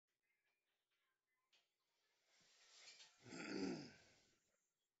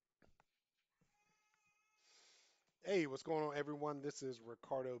Hey, what's going on, everyone? This is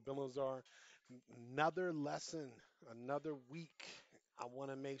Ricardo Bilazar. Another lesson, another week. I want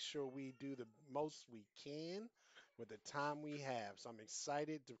to make sure we do the most we can with the time we have. So I'm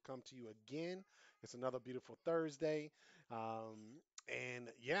excited to come to you again. It's another beautiful Thursday. And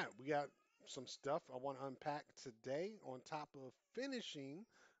yeah, we got some stuff I want to unpack today on top of finishing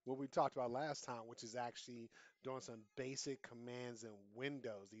what we talked about last time, which is actually doing some basic commands in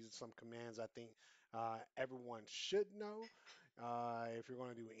Windows. These are some commands I think everyone should know if you're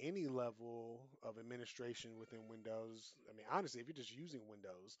going to do any level of administration within Windows. I mean, honestly, if you're just using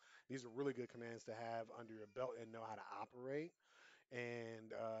Windows, these are really good commands to have under your belt and know how to operate.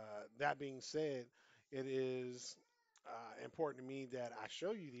 And that being said, it is important to me that I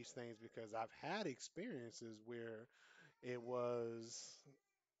show you these things because I've had experiences where it was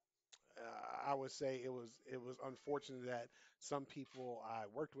I would say it was unfortunate that some people I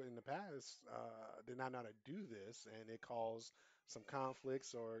worked with in the past did not know how to do this, and it caused some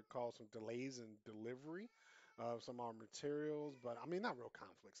conflicts or it caused some delays in delivery of some of our materials. But I mean, not real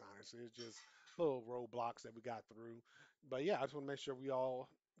conflicts, honestly. It's just little roadblocks that we got through. But yeah, I just want to make sure we all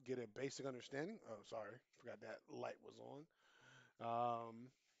get a basic understanding. Oh, sorry, forgot that light was on. Um,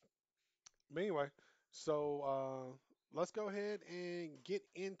 but anyway, so let's go ahead and get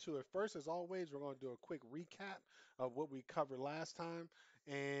into it. First, as always, we're going to do a quick recap of what we covered last time.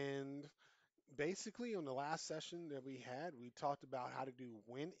 And basically, on the last session that we had, we talked about how to do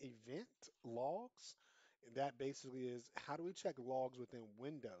win event logs. And that basically is how do we check logs within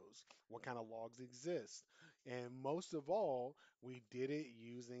Windows? What kind of logs exist? And most of all, we did it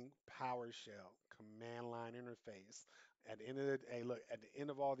using PowerShell, command line interface. At the end of the day, look, at the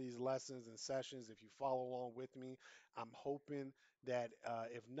end of all these lessons and sessions, if you follow along with me, I'm hoping that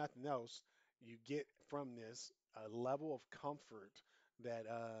if nothing else, you get from this a level of comfort that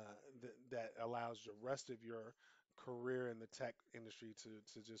allows the rest of your career in the tech industry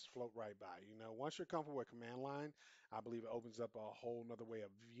to just float right by. You know, once you're comfortable with command line, I believe it opens up a whole nother way of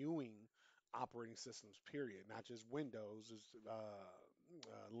viewing operating systems. Period, not just Windows, it's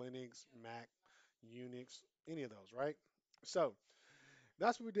Linux, Mac, Unix, any of those, right? So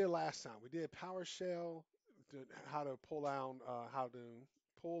that's what we did last time. We did PowerShell, how to pull out, how to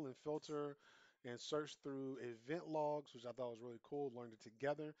pull and filter and search through event logs, which I thought was really cool. Learned it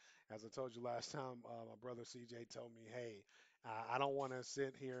together. As I told you last time, my brother CJ told me, hey, I don't want to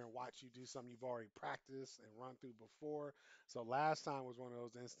sit here and watch you do something you've already practiced and run through before. So last time was one of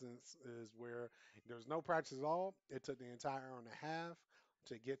those instances where there was no practice at all. It took the entire hour and a half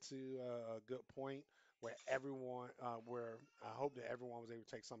to get to a good point where I hope that everyone was able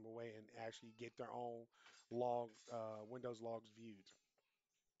to take something away and actually get their own Windows logs viewed.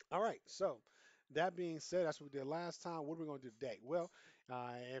 All right, so that being said, that's what we did last time. What are we going to do today? Well,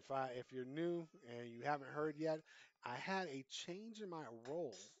 if you're new and you haven't heard yet, I had a change in my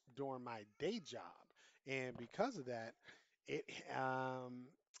role during my day job, and because of that, it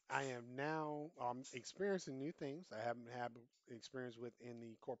I am now experiencing new things I haven't had experience with in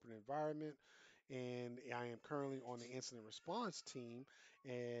the corporate environment, and I am currently on the incident response team,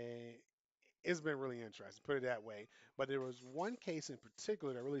 and it's been really interesting, put it that way. But there was one case in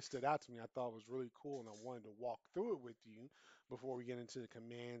particular that really stood out to me. I thought was really cool, and I wanted to walk through it with you before we get into the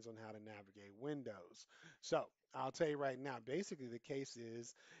commands on how to navigate Windows. So I'll tell you right now, basically the case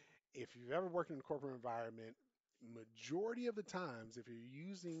is if you've ever worked in a corporate environment, majority of the times, if you're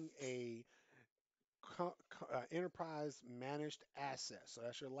using a enterprise managed assets. So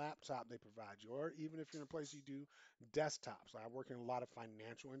that's your laptop they provide you, or even if you're in a place you do desktops. I work in a lot of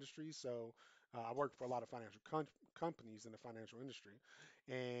financial industries, so I work for a lot of financial companies in the financial industry,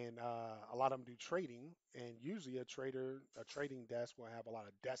 and a lot of them do trading. And usually, a trading desk will have a lot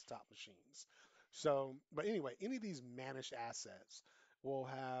of desktop machines. So, but anyway, any of these managed assets will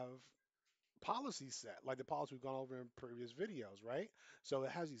have policies set, like the policy we've gone over in previous videos, right? So it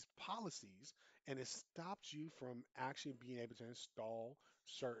has these policies and it stops you from actually being able to install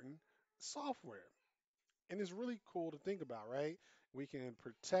certain software. And it's really cool to think about, right? We can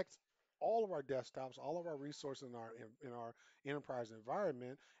protect all of our desktops, all of our resources in our enterprise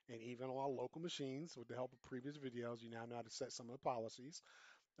environment, and even on our local machines with the help of previous videos, you now know how to set some of the policies.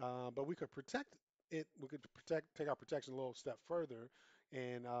 But we could protect it. We could take our protection a little step further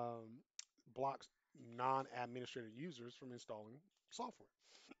and block non-administrator users from installing software.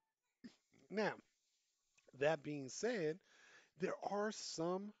 Now, that being said, there are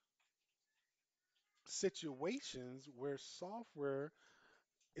some situations where software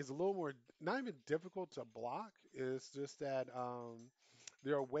is a little more not even difficult to block. It's just that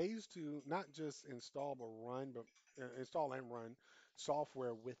there are ways to not just install but install and run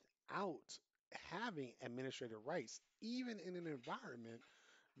software without having administrative rights, even in an environment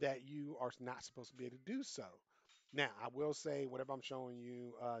that you are not supposed to be able to do so. Now, I will say, whatever I'm showing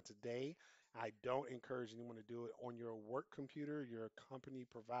you today, I don't encourage anyone to do it on your work computer, your company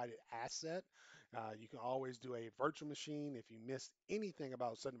provided asset. You can always do a virtual machine. If you missed anything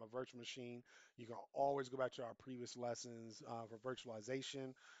about setting up a virtual machine, you can always go back to our previous lessons for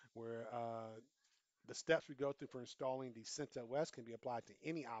virtualization, where the steps we go through for installing the CentOS can be applied to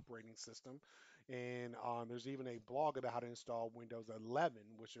any operating system. And there's even a blog about how to install Windows 11,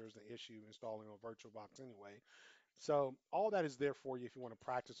 which there's an issue installing on VirtualBox anyway. So all that is there for you if you want to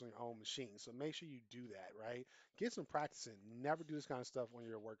practice on your own machine. So make sure you do that, right? Get some practice in. Never do this kind of stuff on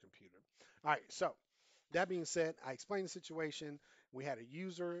your work computer. All right, so that being said, I explained the situation. We had a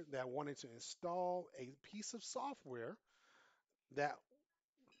user that wanted to install a piece of software that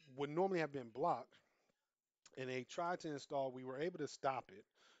would normally have been blocked, and they tried to install. We were able to stop it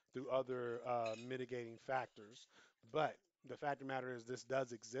through other mitigating factors, but the fact of the matter is this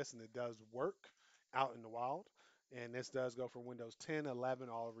does exist and it does work out in the wild, and this does go for Windows 10, 11,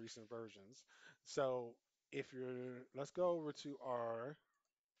 all recent versions. So if you're, let's go over to our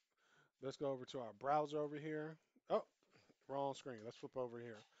browser over here. Oh, wrong screen. Let's flip over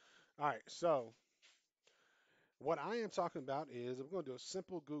here. All right, so what I am talking about is I'm going to do a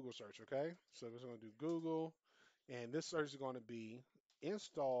simple Google search, okay? So we're going to do Google, and this search is going to be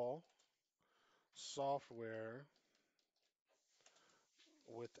install software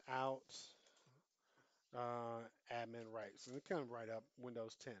without admin rights. And it kind of right up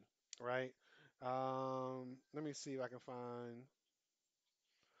Windows 10, right? Let me see if I can find,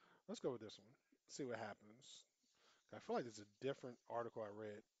 let's go with this one. See what happens. I feel like there's a different article I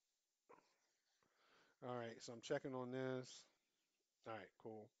read. All right, so I'm checking on this. All right,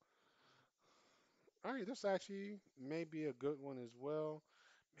 cool. All right, this actually may be a good one as well.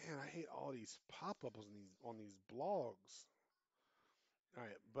 Man, I hate all these pop-ups on these blogs. All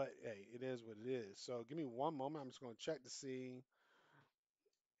right, but hey, it is what it is. So give me one moment. I'm just going to check to see.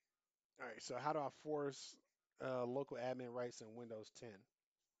 All right, so how do I force local admin rights in Windows 10?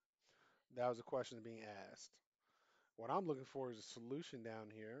 That was a question being asked. What I'm looking for is a solution down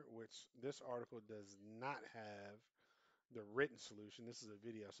here, which this article does not have the written solution. This is a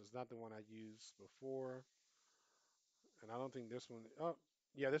video, so it's not the one I used before, and I don't think this one. Oh,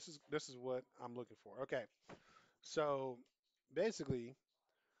 yeah, this is what I'm looking for. Okay, so basically,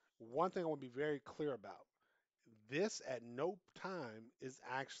 one thing I want to be very clear about. This at no time is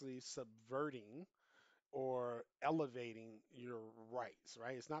actually subverting or elevating your rights,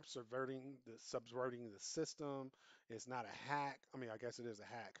 right? It's not subverting the system. It's not a hack. I mean, I guess it is a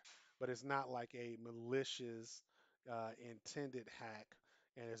hack, but it's not like a malicious intended hack,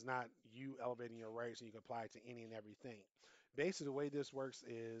 and it's not you elevating your rights and you can apply it to any and everything. Basically, the way this works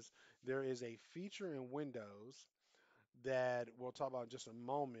is there is a feature in Windows that we'll talk about in just a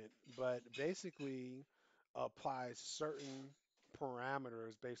moment, but basically applies certain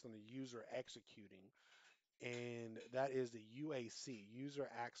parameters based on the user executing, and that is the UAC, User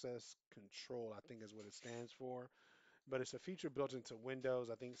Access Control, I think is what it stands for. But it's a feature built into Windows,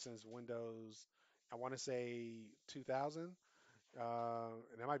 I think since Windows, I want to say 2000, and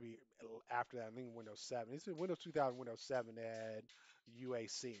that might be after that. I think Windows 7. It's in Windows 2000, Windows 7 that had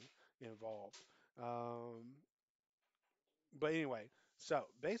UAC involved. Um, but anyway, so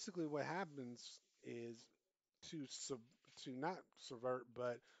basically what happens is to sub, to not subvert,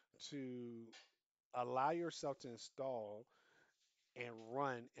 but to allow yourself to install and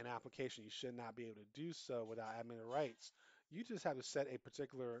run an application. You should not be able to do so without admin rights. You just have to set a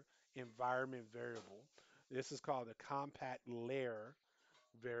particular environment variable. This is called the compact layer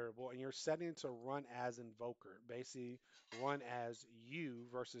variable, and you're setting it to run as invoker, basically run as you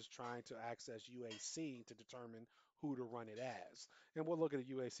versus trying to access UAC to determine who to run it as. And we'll look at a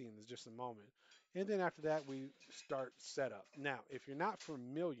UAC in just a moment. And then after that, we start setup. Now, if you're not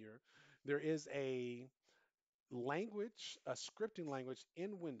familiar, there is a scripting language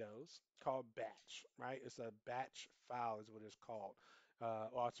in Windows called Batch, right? It's a batch file is what it's called.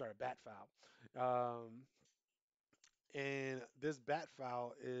 Sorry, a bat file. Um, and this bat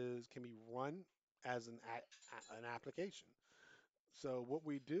file can be run as an application. So what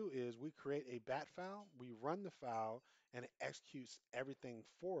we do is we create a bat file, we run the file, and it executes everything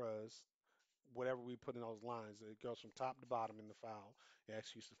for us, whatever we put in those lines. It goes from top to bottom in the file. It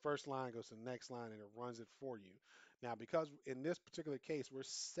executes the first line, goes to the next line, and it runs it for you. Now, because in this particular case, we're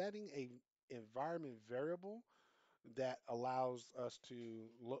setting a environment variable that allows us to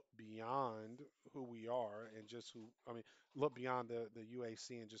look beyond who we are and just look beyond the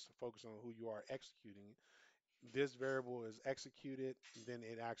UAC and just focus on who you are executing. this variable is executed, then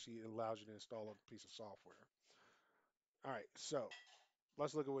it actually allows you to install a piece of software. All right, so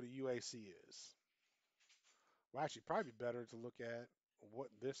let's look at what a UAC is. Well, actually, probably better to look at what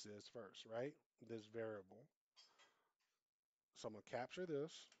this is first, right? This variable. So I'm gonna capture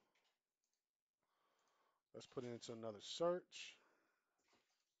this. Let's put it into another search.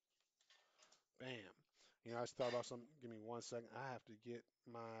 Bam. You know, I just thought about something. Give me 1 second. I have to get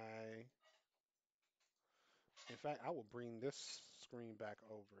my. In fact, I will bring this screen back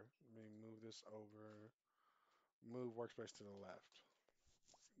over. Let me move this over. Move workspace to the left.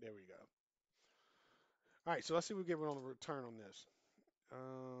 There we go. All right, so let's see if we get on the return on this.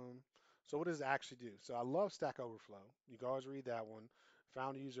 Um, so what does it actually do? So I love Stack Overflow. You can always read that one.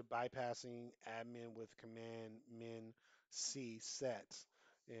 Found user bypassing admin with command min c sets,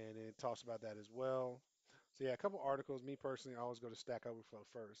 and it talks about that as well. So yeah, a couple articles. Me personally, I always go to Stack Overflow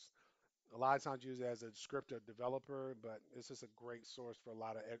first. A lot of times use it as a script or developer, but it's just a great source for a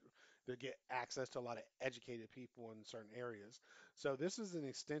lot of to get access to a lot of educated people in certain areas. So this is an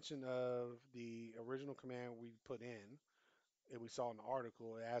extension of the original command we put in that we saw in the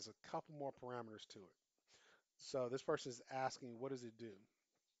article. It has a couple more parameters to it. So this person is asking, what does it do?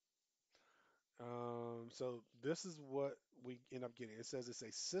 So this is what we end up getting. It says it's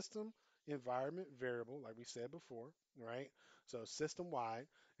a system environment variable, like we said before, right? So system wide,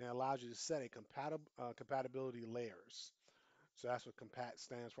 and it allows you to set a compatibility layers. So that's what compat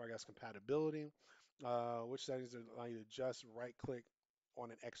stands for, I guess, compatibility. Which settings allow you to just right click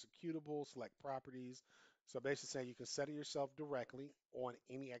on an executable, select properties. So basically saying you can set it yourself directly on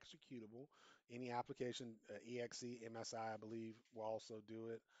any executable, any application, exe, MSI, I believe, will also do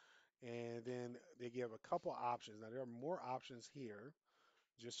it. And then they give a couple options. Now there are more options here,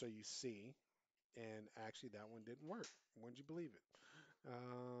 just so you see. And actually, that one didn't work. Wouldn't you believe it?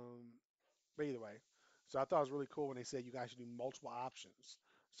 But either way, so I thought it was really cool when they said you guys should do multiple options.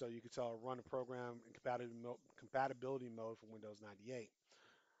 So you could tell run a program in compatibility mode for Windows 98.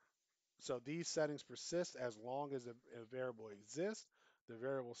 So these settings persist as long as a variable exists. The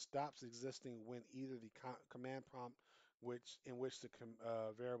variable stops existing when either the command prompt in which the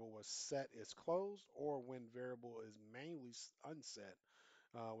variable was set is closed, or when variable is manually unset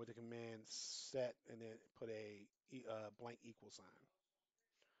with the command set and then put a blank equal sign.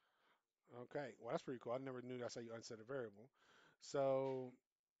 Okay, well that's pretty cool. I never knew that's how you unset a variable. So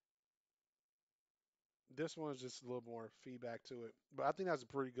this one's just a little more feedback to it, but I think that's a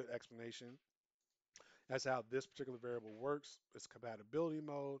pretty good explanation. That's how this particular variable works. It's compatibility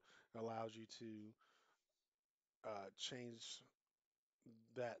mode. It allows you to change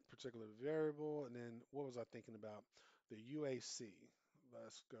that particular variable. And then what was I thinking about? The UAC.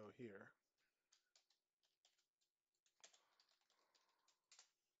 Let's go here.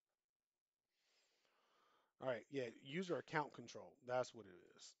 All right, yeah, user account control. That's what it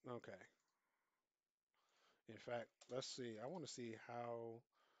is. Okay. In fact, let's see. I want to see how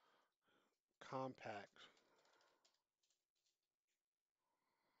compact.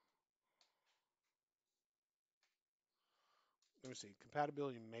 Let me see.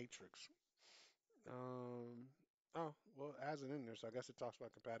 Compatibility matrix. Um, oh, well, it has it in there, so I guess it talks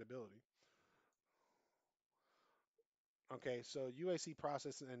about compatibility. Okay, so UAC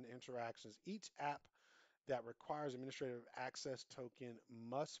process and interactions. Each app that requires administrative access token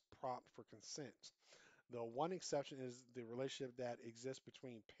must prompt for consent. The one exception is the relationship that exists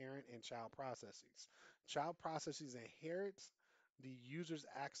between parent and child processes. Child processes inherits the user's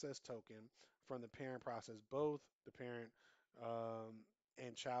access token from the parent process. Both the parent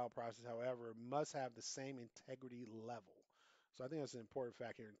and child process, however, must have the same integrity level. So I think that's an important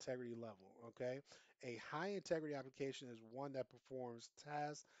fact here, integrity level, okay? A high integrity application is one that performs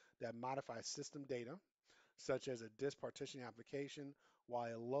tasks that modify system data, such as a disk partitioning application, while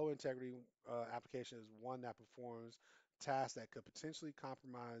a low integrity application is one that performs tasks that could potentially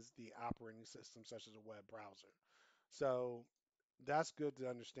compromise the operating system, such as a web browser. So that's good to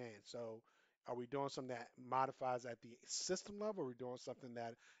understand. So are we doing something that modifies at the system level, or are we doing something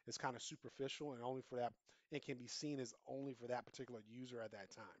that is kind of superficial and only for that, it can be seen as only for that particular user at that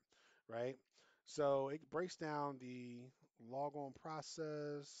time, right? So it breaks down the logon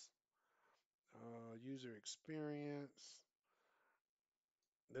process, user experience.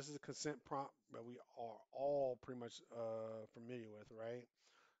 This is a consent prompt that we are all pretty much familiar with, right?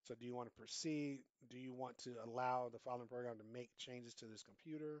 So do you want to proceed? Do you want to allow the following program to make changes to this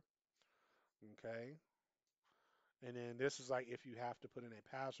computer? Okay. And then this is like if you have to put in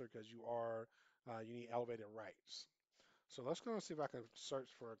a password because you need elevated rights. So let's go and see if I can search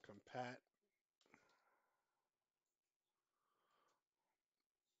for a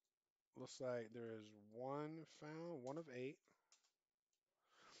Looks like there is one found, one of eight.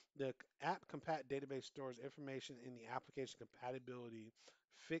 The app compat database stores information in the application compatibility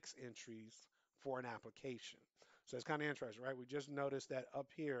fix entries for an application. So it's kind of interesting, right? We just noticed that up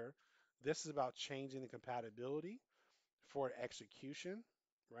here, this is about changing the compatibility for execution,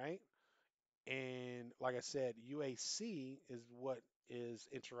 right? And like I said, UAC is what is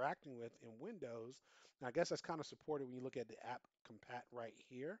interacting with in Windows. Now, I guess that's kind of supported when you look at the app compat right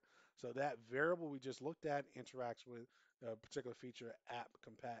here. So that variable we just looked at interacts with a particular feature app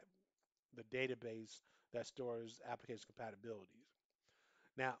compat, the database that stores application compatibilities.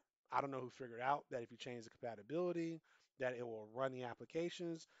 Now, I don't know who figured out that if you change the compatibility, that it will run the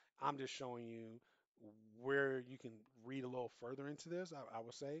applications. I'm just showing you where you can read a little further into this, I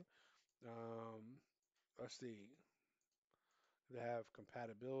would say. Um, let's see. They have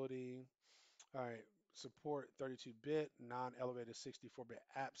compatibility. All right. Support 32-bit, non-elevated 64-bit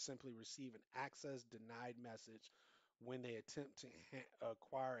apps simply receive an access denied message when they attempt to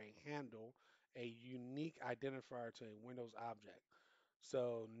acquire a handle, a unique identifier to a Windows object.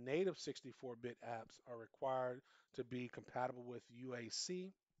 So native 64-bit apps are required to be compatible with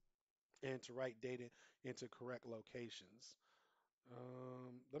UAC and to write data into correct locations.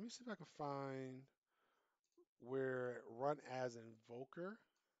 Let me see if I can find where run as invoker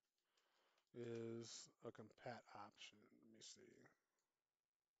is a compat option. Let me see.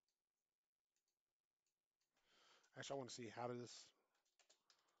 Actually, I want to see how does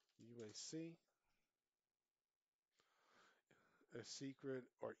UAC, a secret,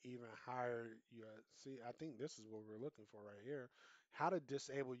 or even higher UAC. I think this is what we're looking for right here. How to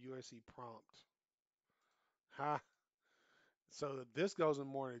disable UAC prompt. Ha. So this goes in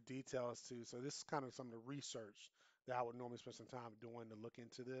more into details too. So this is kind of some of the research that I would normally spend some time doing to look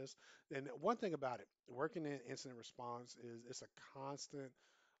into this. And one thing about it, working in incident response is it's a constant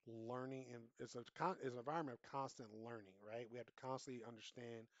learning and it's an environment of constant learning, right? We have to constantly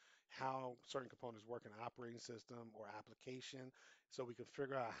understand how certain components work in an operating system or application, so we can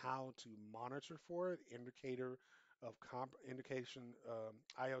figure out how to monitor for it. Indicator of indication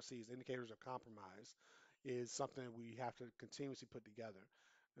IOCs, indicators of compromise, is something we have to continuously put together.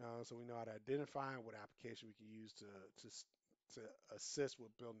 So we know how to identify what application we can use to assist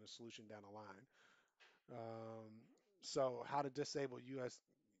with building a solution down the line. Um, so how to disable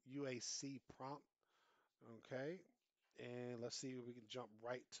UAC prompt. Okay. And let's see if we can jump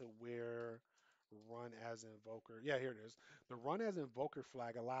right to where run as invoker. Yeah, here it is. The run as invoker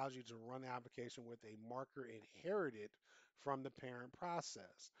flag allows you to run the application with a marker inherited from the parent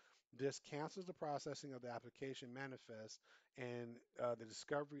process. This cancels the processing of the application manifest and the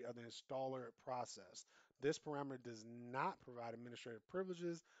discovery of the installer process. This parameter does not provide administrative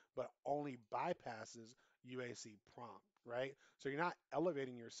privileges, but only bypasses UAC prompt, right? So you're not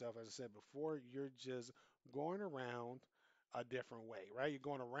elevating yourself, as I said before, you're just going around a different way, right? You're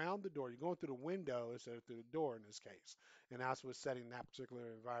going around the door, you're going through the window instead of through the door in this case. And that's what setting that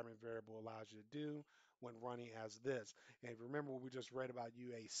particular environment variable allows you to do when running as this. And if you remember what we just read about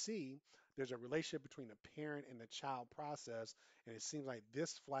UAC, there's a relationship between the parent and the child process. And it seems like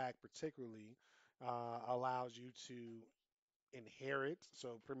this flag particularly allows you to inherit.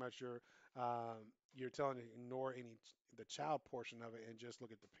 So pretty much you're telling it to ignore any the child portion of it and just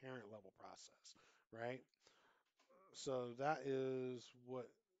look at the parent level process, right? So that is what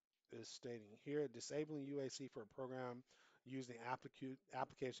is stating here, disabling UAC for a program using the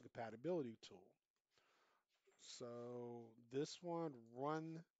application compatibility tool. So this one,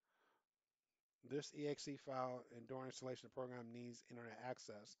 run this exe file and during installation the program needs internet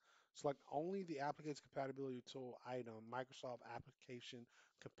access. Select only the application compatibility tool item. Microsoft Application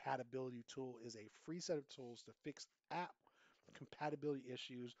Compatibility Tool is a free set of tools to fix app compatibility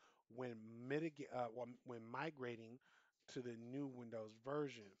issues when migrating to the new Windows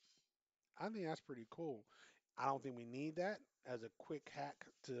version. I think that's pretty cool. I don't think we need that as a quick hack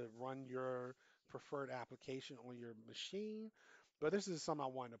to run your preferred application on your machine, but this is something I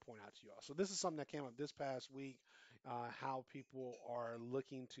wanted to point out to you all. So this is something that came up this past week, how people are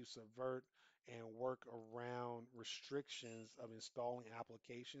looking to subvert and work around restrictions of installing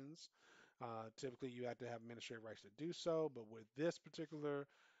applications. Typically, you have to have administrative rights to do so, but with this particular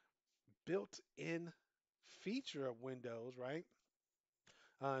built-in feature of Windows, right?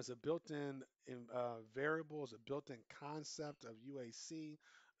 It's a built-in variable, it's a built-in concept of UAC,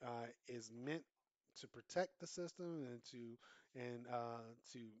 is meant to protect the system and to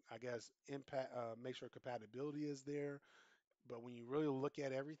I guess impact make sure compatibility is there. But when you really look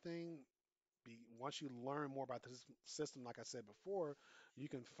at everything, once you learn more about this system, like I said before, you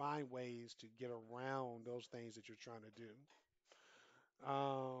can find ways to get around those things that you're trying to do.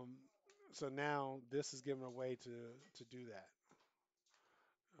 Um, So now this is giving a way to do that.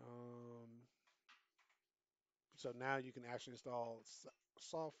 Um, so now you can actually install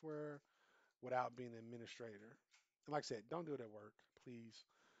software without being an administrator. And like I said, don't do it at work, please.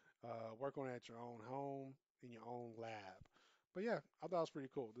 Work on it at your own home in your own lab. But yeah, I thought it was pretty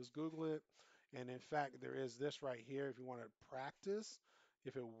cool. Just Google it. And in fact, there is this right here if you want to practice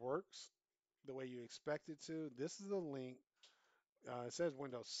if it works the way you expect it to. This is the link. It says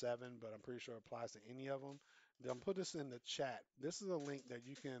Windows 7, but I'm pretty sure it applies to any of them. Then put this in the chat. This is a link that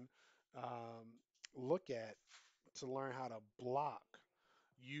you can um, look at to learn how to block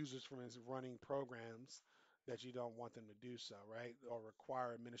users from running programs that you don't want them to do so, right? Or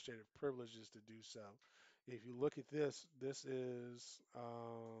require administrative privileges to do so. If you look at this, this is,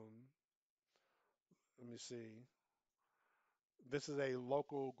 let me see, this is a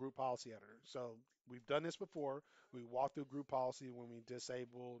local group policy editor. So we've done this before. We walked through group policy when we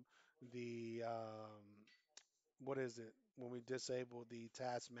disabled the, what is it? When we disabled the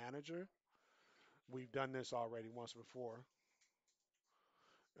task manager. We've done this already once before.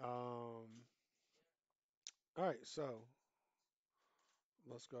 Um, all right, so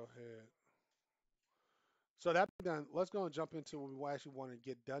let's go ahead. So that done, let's go and jump into what we actually want to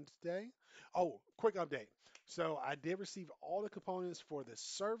get done today. Oh, quick update. So I did receive all the components for the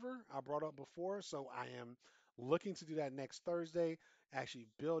server I brought up before. So I am looking to do that next Thursday. Actually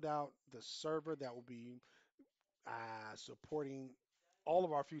build out the server that will be supporting all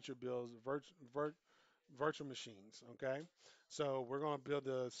of our future builds, virtual machines. Okay, so we're going to build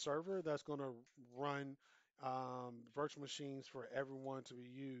a server that's going to run virtual machines for everyone to be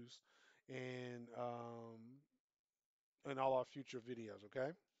used, and in all our future videos,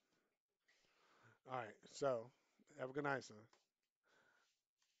 okay? All right, so have a good night, son.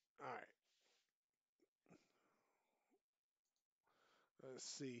 All right, let's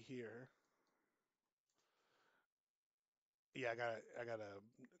see here. Yeah, I got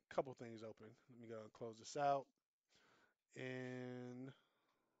a couple things open. Let me go and close this out. And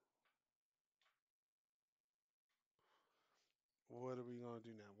what are we gonna do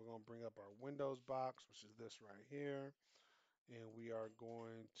now? We're gonna bring up our Windows box, which is this right here, and we are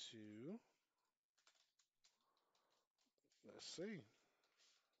going to, let's see.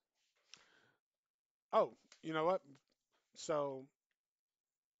 Oh, you know what? So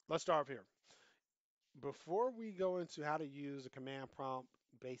let's start off here. Before we go into how to use the command prompt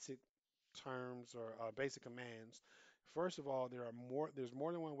basic terms or basic commands, first of all, there's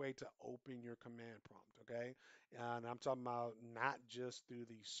more than one way to open your command prompt, okay? And I'm talking about not just through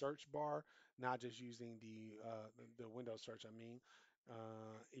the search bar, not just using the Windows search, I mean.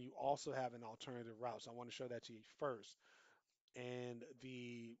 You also have an alternative route. So I want to show that to you first. And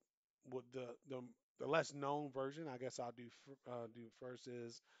the what the less known version, I guess I'll do first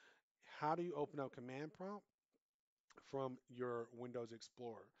is how do you open up command prompt from your Windows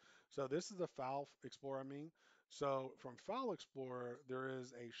Explorer? So this is the File Explorer, I mean. So from File Explorer, there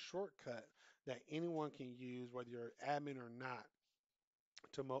is a shortcut that anyone can use, whether you're admin or not,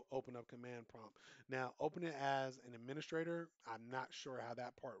 to open up command prompt. Now, open it as an administrator. I'm not sure how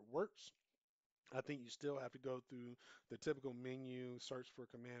that part works. I think you still have to go through the typical menu, search for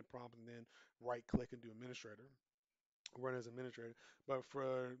command prompt, and then right click and do administrator, run as administrator. But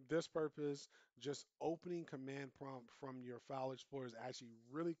for this purpose, just opening command prompt from your file explorer is actually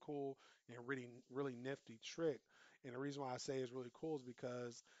really cool and really nifty trick. And the reason why I say it's really cool is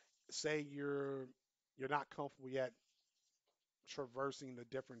because say you're not comfortable yet traversing the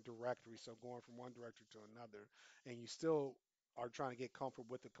different directories, so going from one directory to another, and you still are trying to get comfortable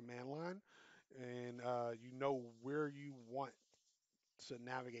with the command line, and you know where you want to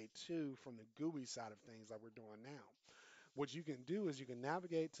navigate to from the GUI side of things like we're doing now. What you can do is you can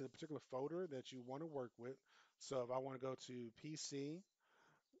navigate to the particular folder that you want to work with. So if I want to go to PC,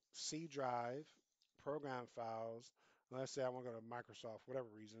 C drive, program files, let's say I want to go to Microsoft, whatever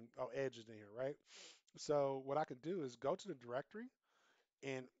reason. Oh, Edge is in here, right? So what I could do is go to the directory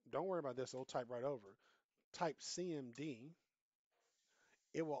and don't worry about this, it'll type right over. Type CMD,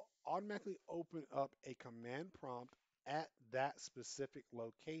 it will automatically open up a command prompt at that specific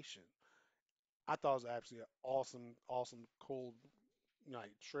location. I thought it was actually an awesome, cool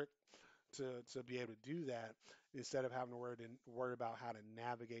like trick to be able to do that instead of having to worry about how to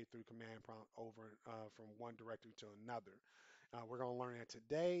navigate through command prompt over from one directory to another. We're going to learn that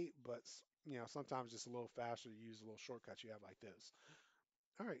today, but you know sometimes it's a little faster to use a little shortcut you have like this.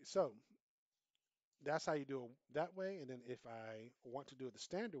 All right, so that's how you do it that way. And then if I want to do it the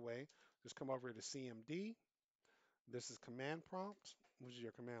standard way, just come over to CMD. This is command prompt, which is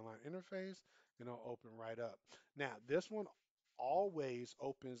your command line interface, and it'll open right up. Now, this one always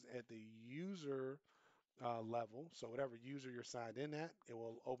opens at the user level. So whatever user you're signed in at, it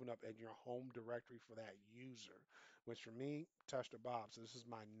will open up at your home directory for that user, which for me, Tester Bob. So this is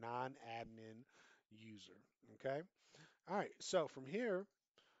my non-admin user. Okay. All right. So from here,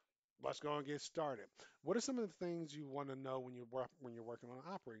 let's go and get started. What are some of the things you want to know when you're working on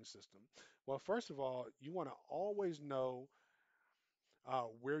an operating system? Well, first of all, you want to always know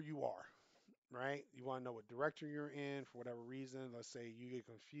where you are, right? You want to know what directory you're in for whatever reason. Let's say you get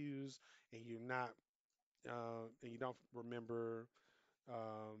confused and you're not and you don't remember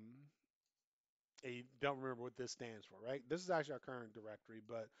um, and you don't remember what this stands for, right? This is actually our current directory,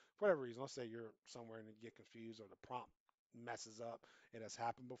 but for whatever reason, let's say you're somewhere and you get confused or the prompt messes up. It has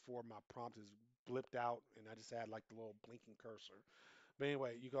happened before. My prompt is blipped out and I just had like the little blinking cursor. But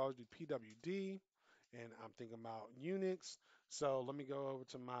anyway, you can always do PWD and I'm thinking about Unix. So let me go over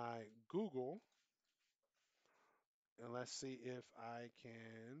to my Google and let's see if I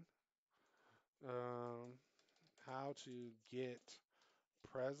can, um, how to get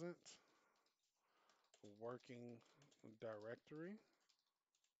present working directory,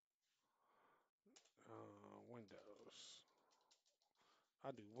 Windows.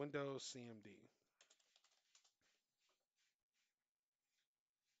 I do Windows CMD.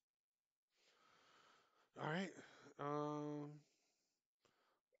 All right. Um,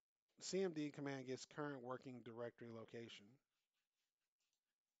 CMD command gets current working directory location.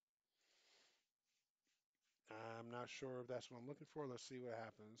 I'm not sure if that's what I'm looking for. Let's see what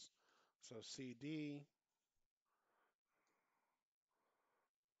happens. So CD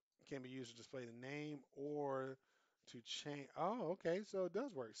can be used to display the name or to change. Oh, okay. So it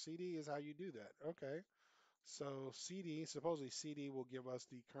does work. CD is how you do that. Okay. So CD, supposedly CD will give us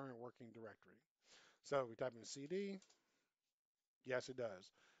the current working directory. So we type in CD. Yes, it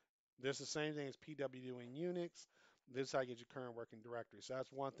does. This is the same thing as PWD in Unix. This is how you get your current working directory. So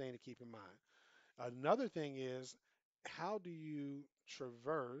that's one thing to keep in mind. Another thing is, how do you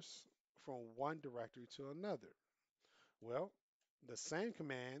traverse from one directory to another? Well, the same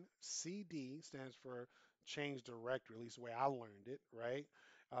command, CD, stands for change directory, at least the way I learned it, right?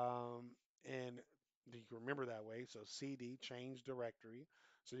 And you can remember that way. So CD, change directory.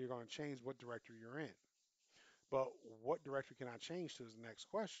 So you're going to change what directory you're in. But what directory can I change to is the next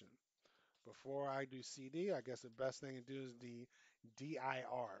question. Before I do CD, I guess the best thing to do is the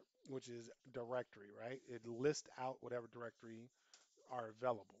dir, which is directory, right? It lists out whatever directory are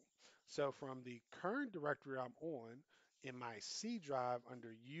available. So from the current directory I'm on, in my C drive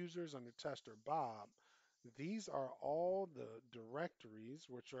under users under tester Bob, these are all the directories,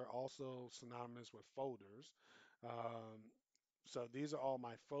 which are also synonymous with folders. Um, so these are all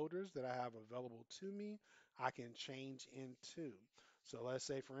my folders that I have available to me. I can change into. So let's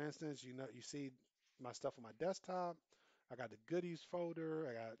say, for instance, you see my stuff on my desktop. I got the goodies folder.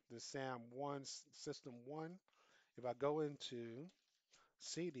 I got the SAM1 system one. If I go into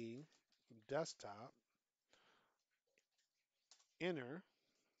CD, desktop, enter.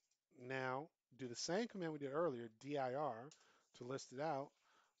 Now, do the same command we did earlier, dir, to list it out.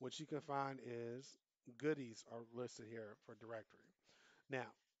 What you can find is goodies are listed here for directory. Now,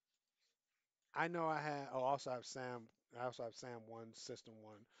 I know I also have SAM1, System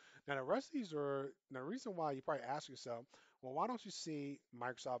 1. Now, the rest of these are, now the reason why you probably ask yourself, well, why don't you see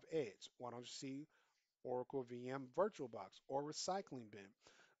Microsoft Edge? Why don't you see Oracle VM VirtualBox, or Recycling Bin.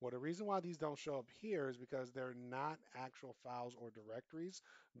 Well, the reason why these don't show up here is because they're not actual files or directories.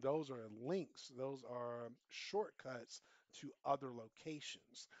 Those are links. Those are shortcuts to other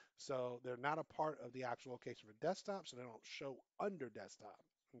locations. So they're not a part of the actual location for desktop, so they don't show under desktop.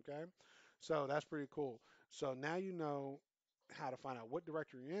 Okay, so that's pretty cool. So now you know how to find out what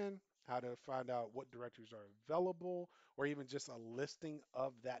directory you're in, how to find out what directories are available, or even just a listing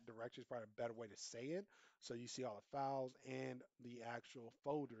of that directory is probably a better way to say it. So you see all the files and the actual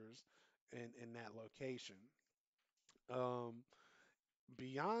folders in that location. Um,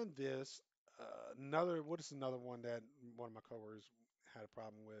 Beyond this, what is another one that one of my coworkers had a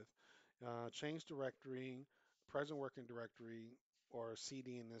problem with? Change directory, present working directory, or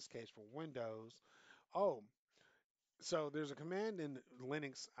CD in this case for Windows. Oh, so there's a command in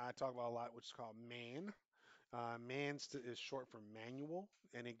Linux I talk about a lot, which is called man. Is short for manual,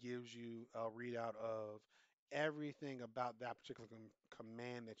 and it gives you a readout of everything about that particular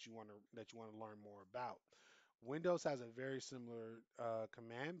command that you want to learn more about. Windows has a very similar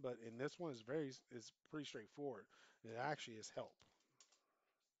command, but in this one is pretty straightforward. It actually is help.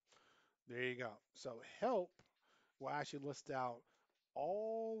 There you go. So help will actually list out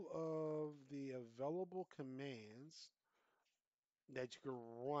all of the available commands that you can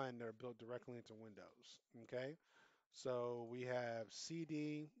run that are built directly into Windows. Okay. So we have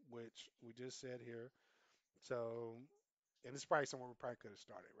CD, which we just said here. So, and it's probably somewhere we probably could have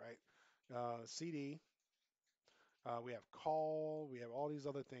started, right? CD, we have call, we have all these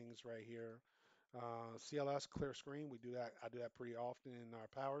other things right here. CLS, clear screen, we do that. I do that pretty often in our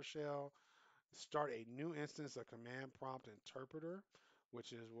PowerShell. Start a new instance of command prompt interpreter,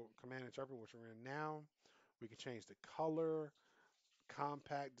 which is what command interpreter, which we're in now. We can change the color,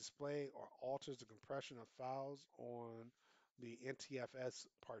 compact display, or alters the compression of files on the NTFS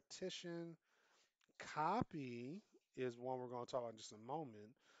partition. Copy is one we're going to talk about in just a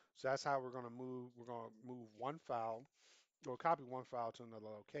moment. So that's how we're going to move. We're going to move one file or copy one file to another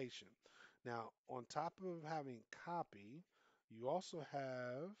location. Now, on top of having copy, you also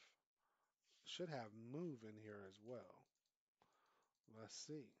should have move in here as well. Let's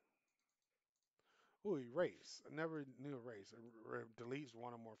see. Oh, erase. I never knew erase. It deletes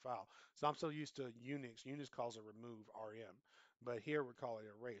one or more file. So I'm so used to Unix. Unix calls it remove, rem. But here we call it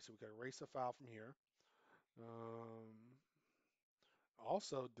erase. So we can erase a file from here. Um,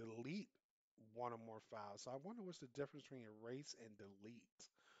 Also delete one or more files. So I wonder what's the difference between erase and delete.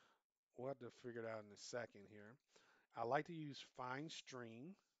 We'll have to figure it out in a second here. I like to use find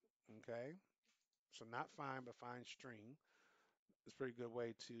string. Okay. So not find, but find string. It's a pretty good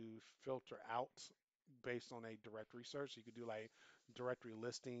way to filter out based on a directory search. You could do like directory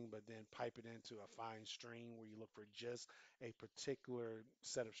listing, but then pipe it into a find string where you look for just a particular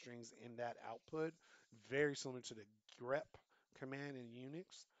set of strings in that output. Very similar to the grep command in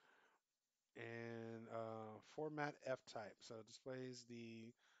Unix. And format F type. So it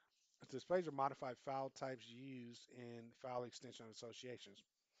displays or modified file types used in file extension associations.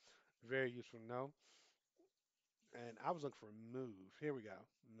 Very useful to know. And I was looking for move. Here we go.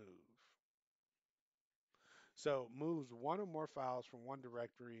 Move. So moves one or more files from one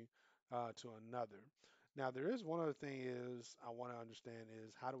directory to another. Now there is one other thing is I want to understand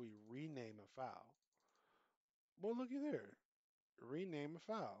is how do we rename a file? Well, looky there. Rename a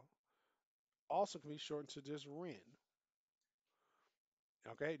file. Also can be shortened to just ren.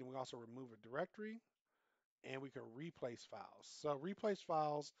 Okay, then we also remove a directory and we can replace files. So replace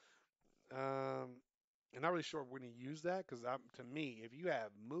files, um, I'm not really sure we're going to use that because to me, if you have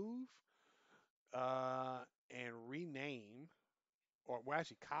move and rename, or well,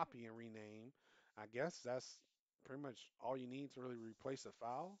 actually copy and rename, I guess that's pretty much all you need to really replace a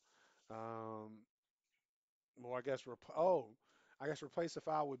file. Um, well, I guess replace a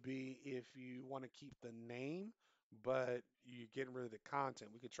file would be if you want to keep the name, but you're getting rid of the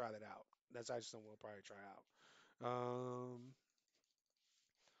content. We could try that out. That's actually something we'll probably try out. Um,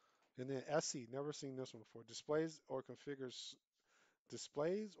 And then SE, never seen this one before. Displays or configures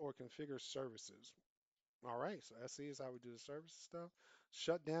services. All right, so SE is how we do the services stuff.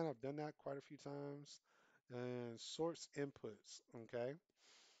 Shut down, I've done that quite a few times. And source inputs, okay?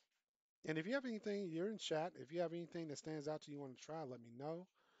 And if you have anything, you're in chat. If you have anything that stands out to you want to try, let me know.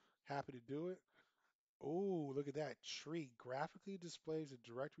 Happy to do it. Oh, look at that. Tree graphically displays the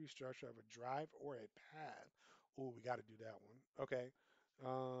directory structure of a drive or a path. Oh, we got to do that one. Okay.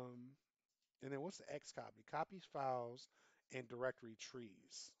 Um, And then what's the X copy? Copies files and directory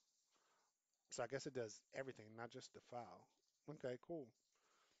trees. So I guess it does everything, not just the file. Okay, cool.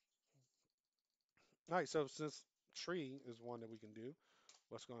 All right, so since tree is one that we can do,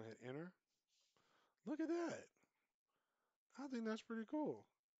 let's go ahead and enter. Look at that. I think that's pretty cool.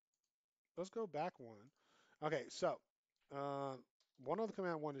 Let's go back one. Okay, so uh, one other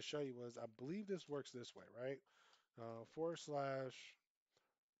command I wanted to show you was I believe this works this way, right? Forward slash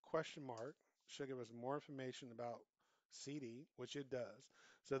question mark should give us more information about CD, which it does.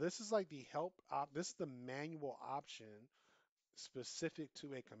 So this is like the this is the manual option specific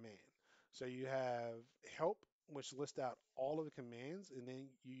to a command. So you have help, which lists out all of the commands, and then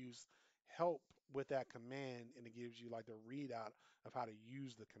you use help with that command, and it gives you like the readout of how to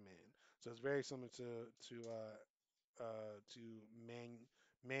use the command. So it's very similar to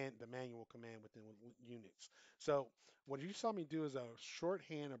the manual command within Unix. So what you saw me do is a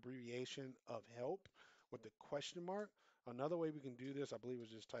shorthand abbreviation of help with the question mark. Another way we can do this, I believe, is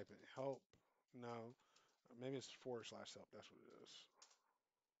just type in help. No, maybe it's forward slash help. That's what it is.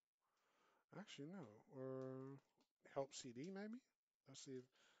 Actually, no. Or help CD maybe. Let's see if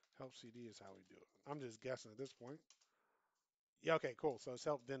help CD is how we do it. I'm just guessing at this point. Yeah. Okay. Cool. So it's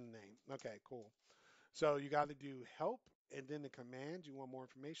help then the name. Okay. Cool. So you got to do help and then the command you want more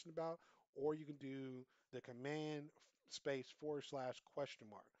information about, or you can do the command space forward slash question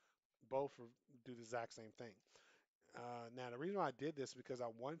mark. Both do the exact same thing. Now the reason why I did this is because I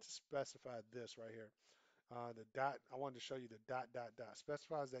wanted to specify this right here. The dot, I wanted to show you the dot dot dot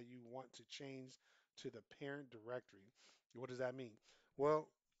specifies that you want to change to the parent directory. What does that mean? Well,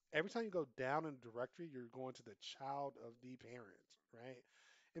 every time you go down in the directory, you're going to the child of the parent, right?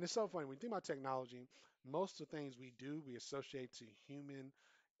 And it's so funny when you think about technology. Most of the things we do, we associate to human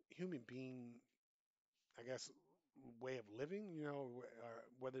being, I guess, way of living,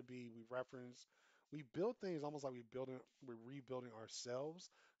 whether it be we build things almost like we're rebuilding ourselves.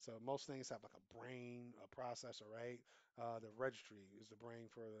 So most things have like a brain, a processor, right? The registry is the brain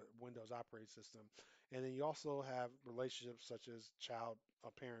for the Windows operating system. And then you also have relationships such as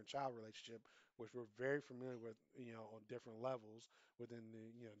a parent-child relationship, which we're very familiar with, on different levels within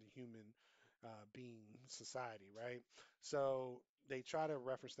the human being society, right? So they try to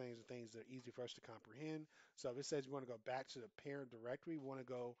reference things and things that are easy for us to comprehend. So if it says we want to go back to the parent directory, we want to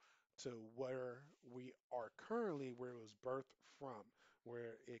go to where we are currently, where it was birthed from,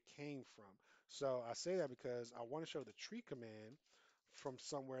 where it came from. So I say that because I want to show the tree command from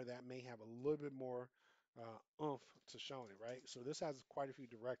somewhere that may have a little bit more oomph to showing it, right? So this has quite a few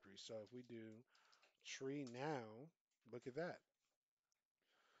directories. So if we do tree now, look at that.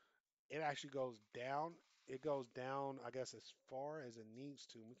 It actually goes down. It goes down, I guess, as far as it needs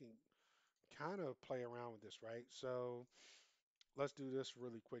to. We can kind of play around with this, right? So let's do this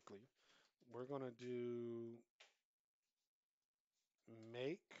really quickly. We're going to do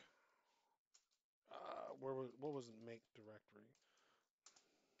make, what was make directory?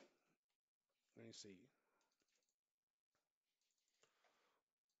 Let me see.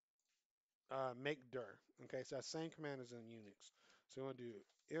 Make dir. Okay, so that same command is in Unix. So we're going to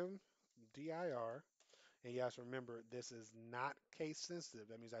do mdir. And yes, remember, this is not case sensitive.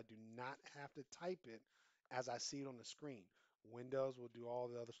 That means I do not have to type it as I see it on the screen. Windows will do all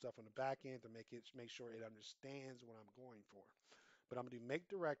the other stuff on the back end to make sure it understands what I'm going for. But I'm gonna do make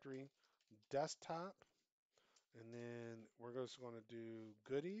directory, desktop, and then we're just gonna do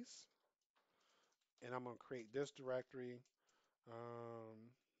goodies, and I'm gonna create this directory,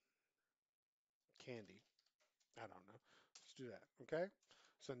 um, candy. I don't know. Let's do that. Okay.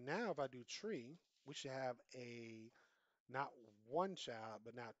 So now if I do tree, we should have a not one child,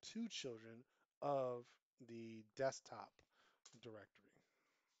 but now two children of the desktop directory.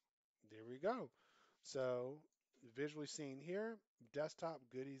 There we go. So visually seen here, desktop,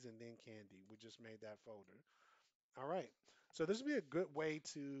 goodies, and then candy. We just made that folder. All right. So this would be a good way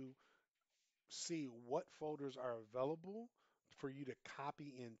to see what folders are available for you to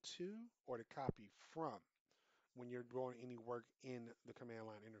copy into or to copy from when you're doing any work in the command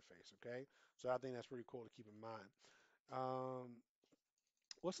line interface. Okay. So I think that's pretty cool to keep in mind. Um,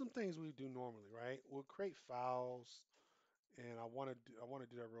 what's some things we do normally, right? We'll create files, and I want to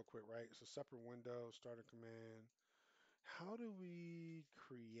do that real quick, right? So separate window, start a command. How do we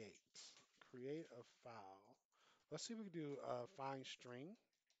create a file? Let's see if we can do find string,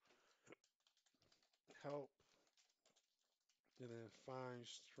 help, and then find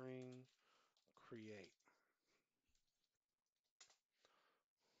string create.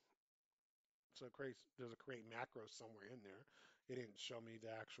 So there's a create macro somewhere in there. It didn't show me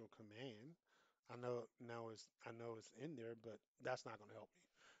the actual command. I know it's in there, but that's not going to help me.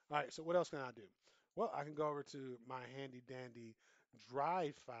 All right, so what else can I do? Well, I can go over to my handy dandy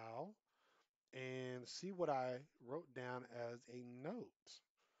drive file and see what I wrote down as a note.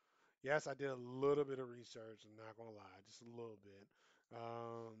 Yes, I did a little bit of research. I'm not gonna lie, just a little bit.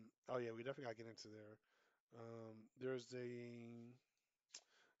 Oh yeah, we definitely gotta get into there. There's the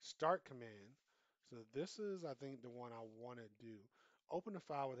start command. So this is, I think, the one I want to do. Open a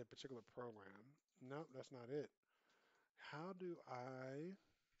file with a particular program. No, that's not it. How do I,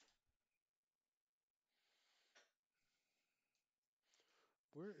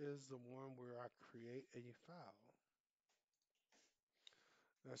 where is the one where I create a file?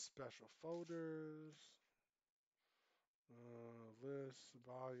 That's special folders, lists,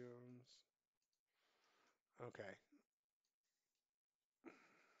 volumes. Okay.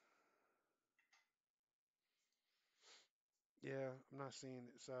 Yeah, I'm not seeing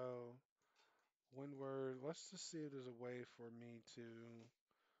it. So one word, let's just see if there's a way for me to,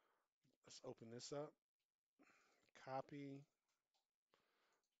 let's open this up, copy,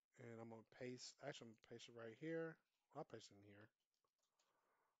 and I'm gonna paste, actually I'm gonna paste it right here. I'll paste it in here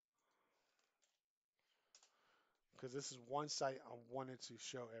because this is one site I wanted to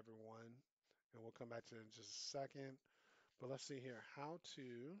show everyone, and we'll come back to it in just a second. But let's see here, how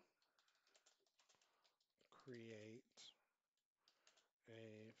to create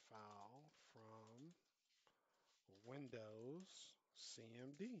a file from Windows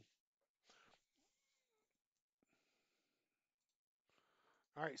CMD.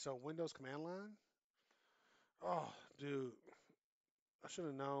 All right, so Windows command line. Oh, dude, I should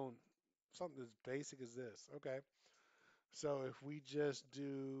have known. something as basic as this. Okay. So if we just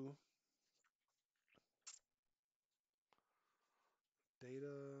do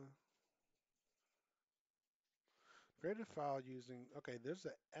data, create a file using, okay, there's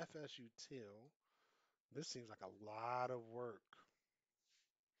a fsutil. This seems like a lot of work.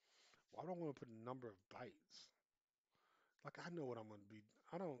 Why do I want to put a number of bytes? Like I know what I'm going to be.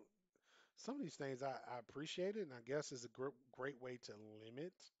 I don't. Some of these things I appreciate it, and I guess it's a great way to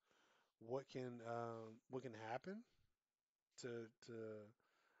limit what can happen to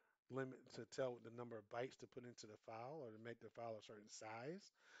limit to tell the number of bytes to put into the file or to make the file a certain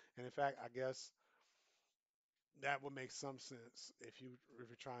size. And in fact, I guess that would make some sense if you're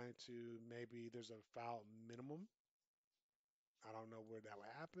trying to maybe there's a file minimum. I don't know where that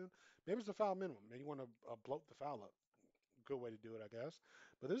would happen. Maybe it's the file minimum. Maybe you want to bloat the file up. Good way to do it, I guess.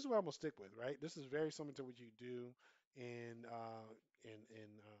 But this is what I'm gonna stick with, right? This is very similar to what you do in in in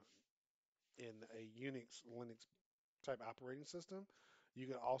uh, in a Unix Linux type operating system. You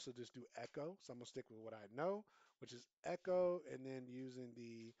can also just do echo. So I'm gonna stick with what I know, which is echo, and then using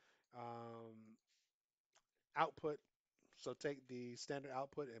the um, output. So take the standard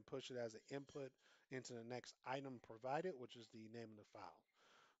output and push it as an input into the next item provided, which is the name of the file.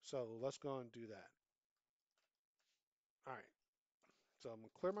 So let's go and do that. All right. So I'm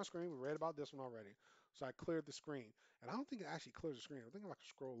gonna clear my screen. We read about this one already. So I cleared the screen. And I don't think it actually clears the screen. I think I can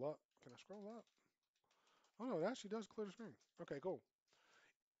scroll up. Can I scroll up? Oh no, it actually does clear the screen. Okay, cool.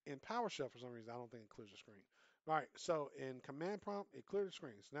 In PowerShell, for some reason, I don't think it clears the screen. All right, so in command prompt, it cleared the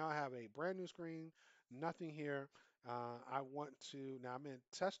screen. So now I have a brand new screen, nothing here. I want to, now I'm in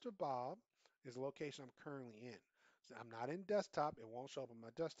Tester Bob is the location I'm currently in. So I'm not in desktop, it won't show up on my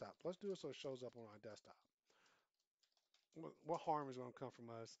desktop. Let's do it so it shows up on our desktop. What harm is going to come from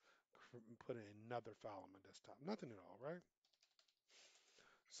us putting another file on my desktop? Nothing at all, right?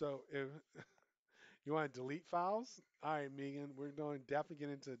 So if you want to delete files, all right, Megan, we're going to definitely get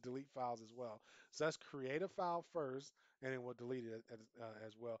into delete files as well. So let's create a file first, and then we'll delete it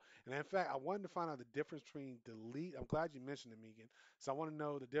as well. And in fact, I wanted to find out the difference between delete. I'm glad you mentioned it, Megan. So I want to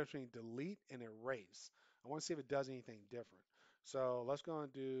know the difference between delete and erase. I want to see if it does anything different. So let's go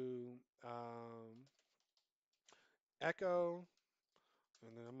and do echo.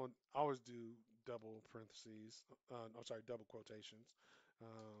 And then I'm gonna always do double parentheses. I'm sorry, double quotations.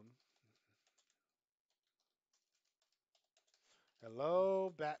 Um,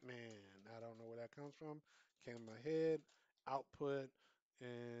 Hello, Batman. I don't know where that comes from. Came in my head. Output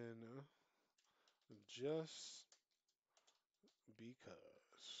and just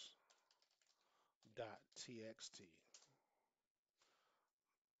because dot txt.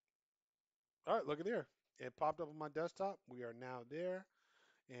 All right, look at there. It popped up on my desktop. We are now there.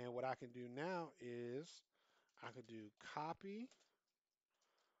 And what I can do now is I can do copy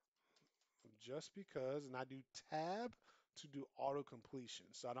just because, and I do tab to do auto completion.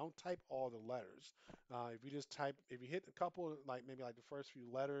 So I don't type all the letters. If you just type, if you hit a couple, like maybe like the first few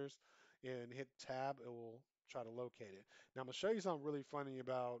letters and hit tab, it will try to locate it. Now I'm gonna show you something really funny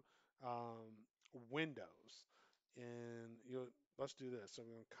about Windows. And let's do this. So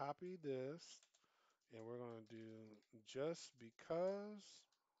we're gonna copy this and we're gonna do just because,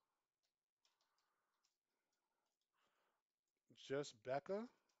 just Becca,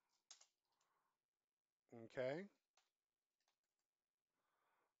 okay?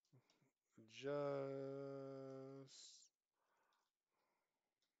 Just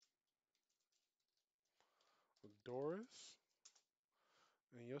Doris.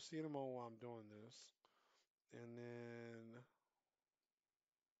 And you'll see in a moment while I'm doing this. And then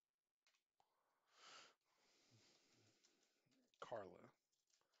Carla.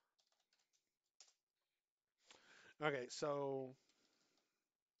 Okay, so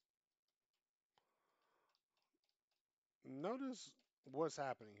notice what's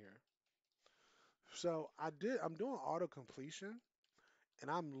happening here. So I'm doing auto completion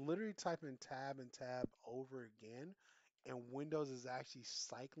and I'm literally typing tab and tab over again. And Windows is actually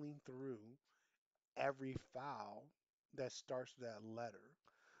cycling through every file that starts with that letter.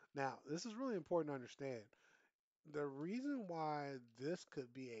 Now, this is really important to understand. The reason why this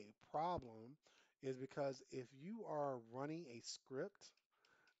could be a problem is because if you are running a script,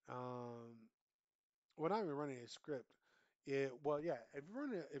 um, well, not even running a script, well, yeah, if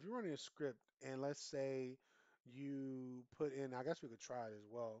you're running a script and let's say you put in, I guess we could try it as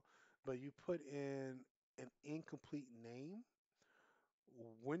well, but you put in an incomplete name,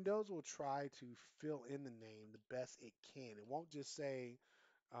 Windows will try to fill in the name the best it can. It won't just say,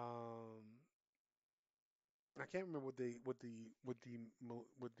 um, I can't remember what the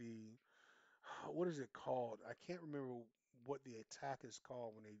what is it called? I can't remember. what the attack is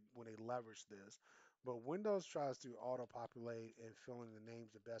called when they leverage this. But Windows tries to auto-populate and fill in the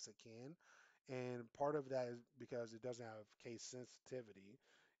names the best it can. And part of that is because it doesn't have case sensitivity.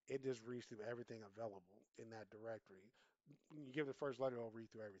 It just reads through everything available in that directory. You give the first letter, it'll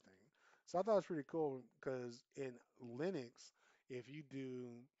read through everything. So I thought it was pretty cool because in Linux, if you do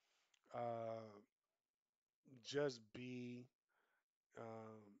uh, just be,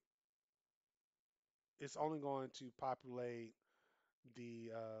 um, it's only going to populate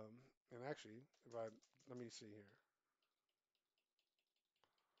the, and actually, if I, let me see here.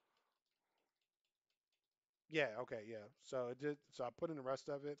 Yeah, okay, yeah. So it did, so I put in the rest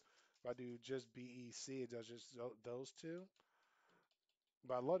of it. If I do just BEC, it does just those two.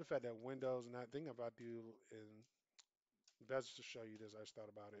 But I love the fact that Windows and that thing if I do, and that's to show you this, I just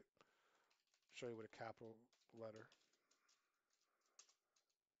thought about it. Show you with a capital letter.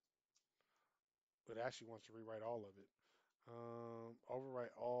 But it actually wants to rewrite all of it.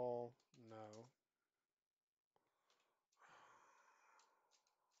 Overwrite all, no.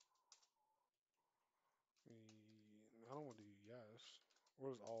 I don't want to do yes. What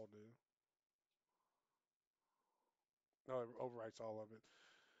does all do? No, it overwrites all of it.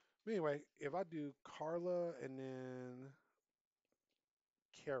 But anyway, if I do Carla and then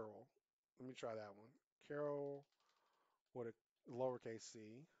Carol, let me try that one. Carol with a lowercase c.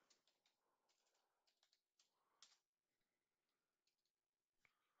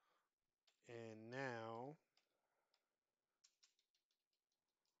 And now,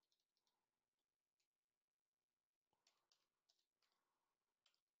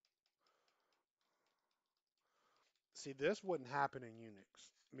 see, this wouldn't happen in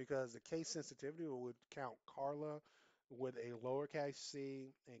Unix because the case sensitivity would count Carla with a lowercase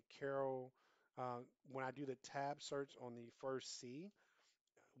c and Carol. When I do the tab search on the first C,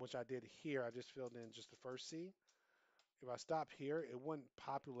 which I did here, I just filled in just the first C. If I stop here, it wouldn't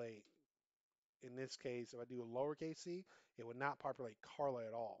populate in this case, if I do a lowercase c, it would not populate Carla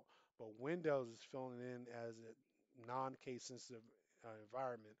at all. But Windows is filling it in as a non-case sensitive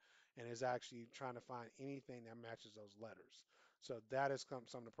environment and is actually trying to find anything that matches those letters. So that is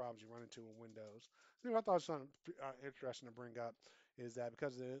some of the problems you run into in Windows. The I thought was something interesting to bring up is that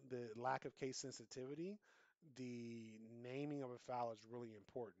because of the lack of case sensitivity, the naming of a file is really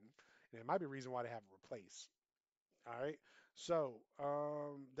important. And it might be a reason why they have replace. All right. So,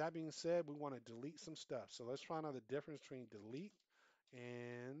 that being said, we want to delete some stuff. So let's find out the difference between delete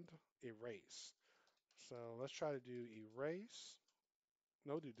and erase. So let's try to do erase.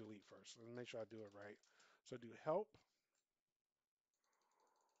 No, do delete first. Let's make sure I do it right. So do help.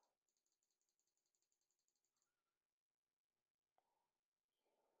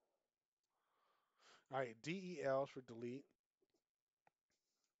 All right, del is for delete.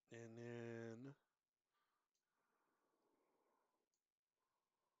 And then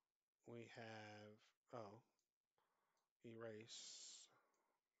we have, oh, erase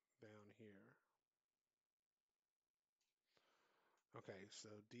down here. Okay, so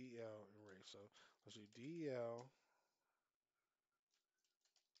del erase. So let's do del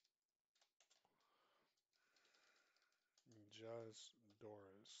just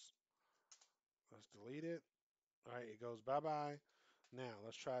Doris. Let's delete it. All right, it goes bye-bye. Now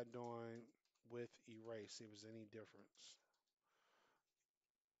let's try doing with erase, see if there's any difference.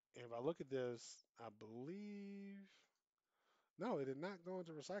 And if I look at this, I believe, no, it did not go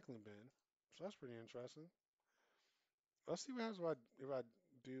into recycling bin. So that's pretty interesting. Let's see what happens if I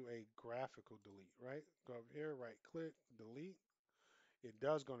do a graphical delete, right? Go over here, right click, delete. It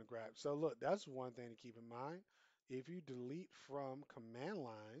does go to grab. So look, that's one thing to keep in mind. If you delete from command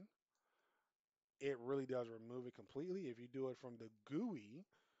line, it really does remove it completely. If you do it from the GUI,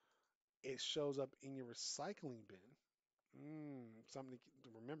 it shows up in your recycling bin. Something to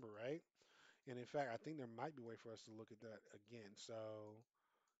remember, right? And in fact, I think there might be a way for us to look at that again. So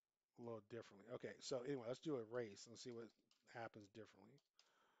a little differently. Okay, so anyway, let's do erase and see what happens differently.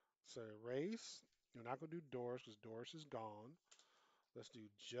 So erase, you're not going to do Doris because Doris is gone. Let's do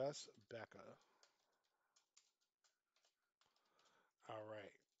just Becca. All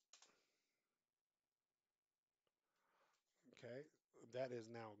right. Okay, that is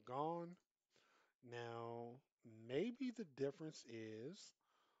now gone. Now, maybe the difference is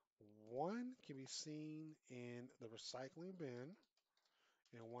one can be seen in the recycling bin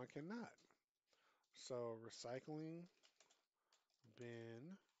and one cannot. So recycling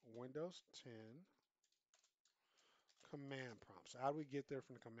bin, Windows 10, command prompt. So how do we get there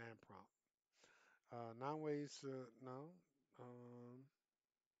from the command prompt? Nine ways to, no. Um,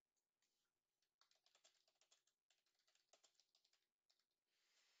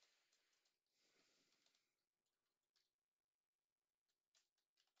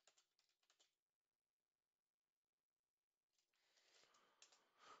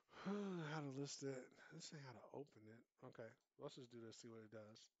 list it. This ain't how to open it. Okay, let's just do this. See what it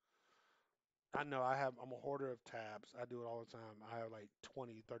does. I know I'm a hoarder of tabs. I do it all the time. I have like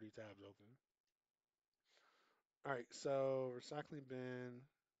 20, 30 tabs open. All right, so recycling bin,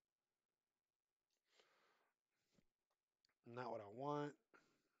 not what I want.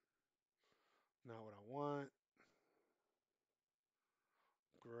 Not what I want.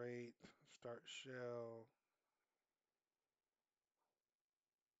 Great. Start shell.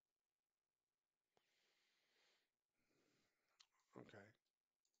 Okay.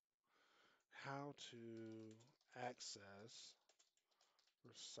 How to access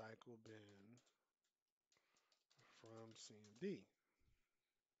recycle bin from CMD.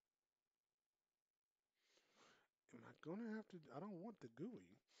 Am I gonna have to? I don't want the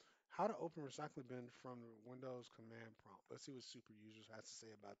GUI. How to open recycling bin from the Windows command prompt. Let's see what super users has to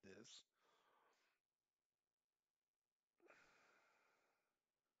say about this.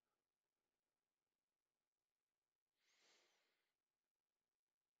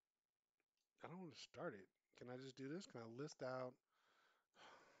 I don't want to start it. Can I just do this? Can I list out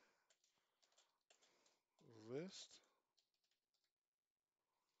list?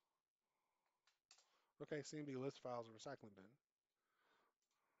 Okay, CMD list files of recycling bin.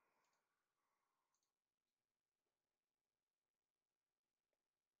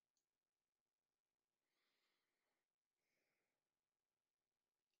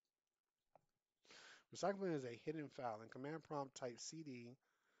 Recycling bin is a hidden file. In command prompt, type CD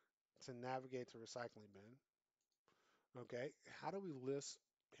to navigate to recycling bin. Okay, how do we list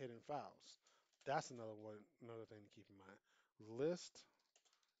hidden files? That's another thing to keep in mind. List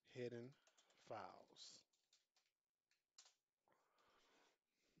hidden files.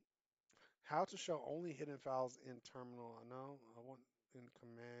 How to show only hidden files in terminal. I know I want in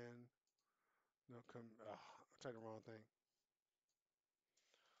command. No, I typed the wrong thing.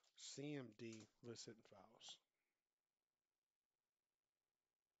 CMD list hidden files.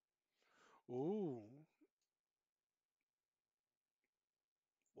 Ooh,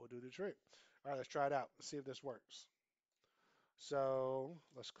 we'll do the trick. All right, let's try it out. Let's see if this works. So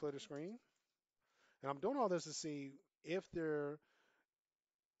let's clear the screen. And I'm doing all this to see if there.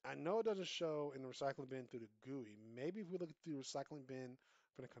 I know it doesn't show in the recycling bin through the GUI. Maybe if we look through the recycling bin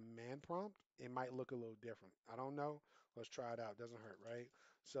for the command prompt, it might look a little different. I don't know. Let's try it out. Doesn't hurt, right?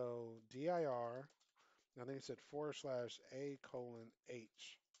 So dir, I think it said /a:/H.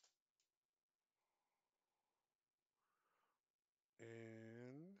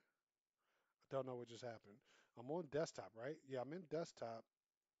 And I don't know what just happened. I'm on desktop, right? Yeah, I'm in desktop.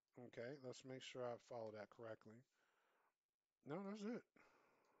 Okay, let's make sure I follow that correctly. No, that's it.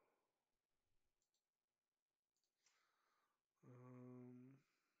 Um,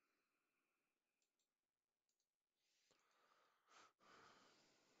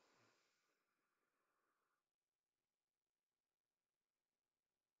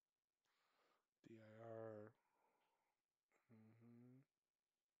 dir, mhm,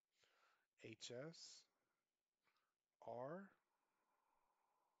 hs, r.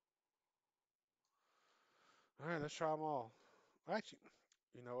 All right, let's try them all. Actually,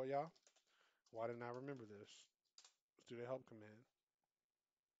 you know what, y'all? Why didn't I remember this? Let's do the help command.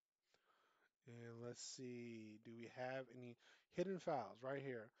 And let's see, do we have any hidden files right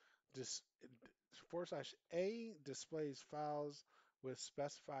here? Just /A displays files with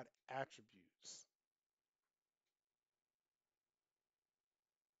specified attributes.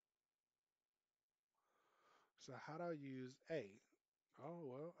 So how do I use A? Oh,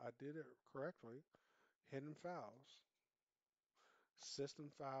 well, I did it correctly. Hidden files, system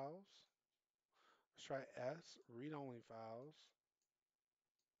files. Let's try S, read-only files,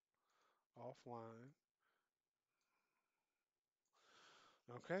 offline.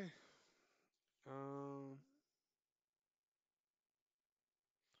 Okay. Um,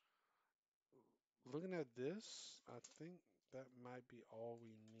 Looking at this, I think that might be all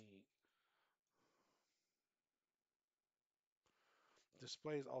we need.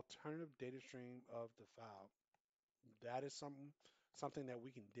 Displays alternative data stream of the file. That is something that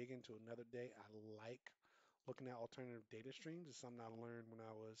we can dig into another day. I like looking at alternative data streams. It's something I learned when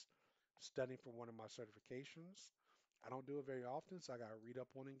I was studying for one of my certifications. I don't do it very often, so I got to read up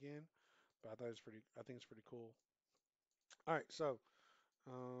on it again. But I think it's pretty cool. All right,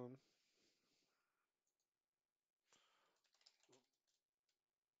 um,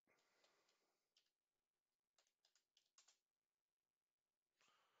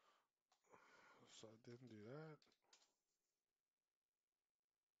 so I didn't do that.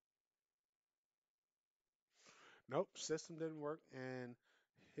 Nope, system didn't work, and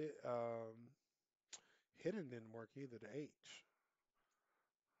hit, hidden didn't work either. The H.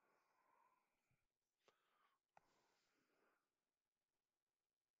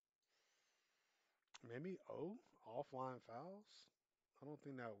 Maybe O, offline files. I don't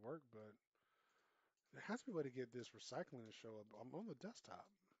think that would work, but there has to be a way to get this recycling to show up. I'm on the desktop.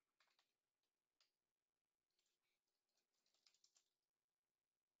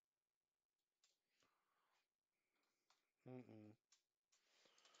 Mm-mm.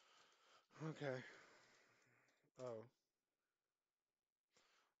 Okay. Oh,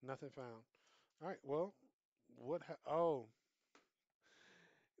 nothing found. All right. Well, oh,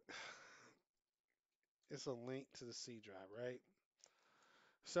 it's a link to the C drive, right?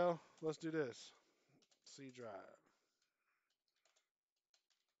 So let's do this. C drive.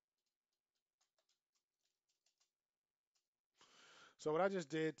 So what I just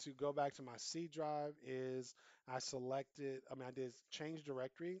did to go back to my C drive is I did change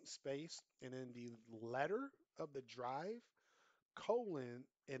directory, space, and then the letter of the drive, colon,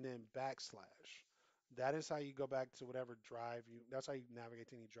 and then backslash. That is how you go back to whatever that's how you navigate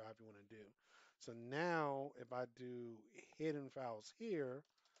to any drive you want to do. So now if I do hidden files here,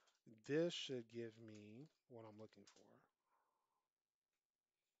 this should give me what I'm looking for.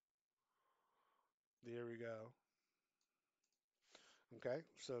 There we go. Okay,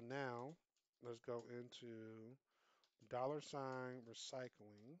 so now let's go into dollar sign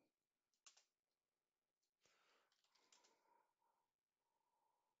recycling.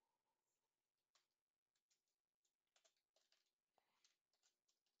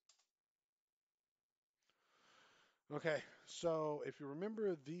 Okay, so if you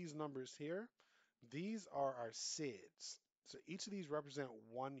remember these numbers here, these are our SIDs. So each of these represent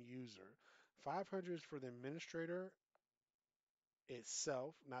one user. 500 is for the administrator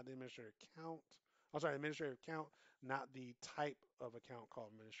itself, not the administrator count. I'm sorry, administrator count, not the type of account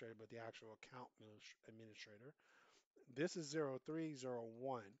called administrator, but the actual account administrator. This is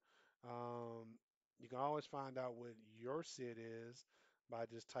 0301. Um, you can always find out what your SID is by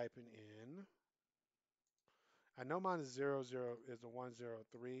just typing in. I know mine is 00 is the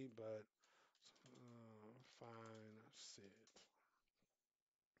 103, but find SID.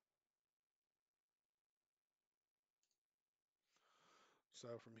 So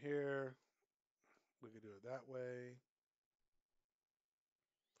from here, we could do it that way.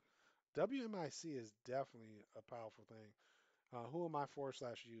 WMIC is definitely a powerful thing. Who am I forward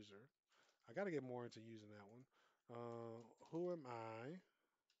slash user? I got to get more into using that one. Who am I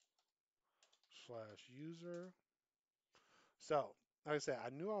slash user? So, like I said, I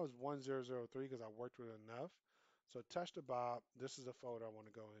knew I was 1003 because I worked with it enough. So touch the Bob. This is the folder I want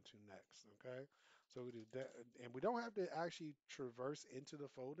to go into next. Okay. So we do that. And we don't have to actually traverse into the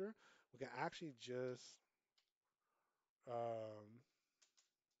folder. We can actually um,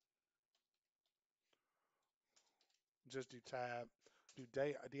 just do tab, do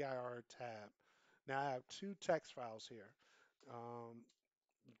dir tab. Now I have two text files here. Um,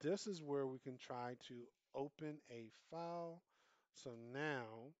 this is where we can try to open a file. So now,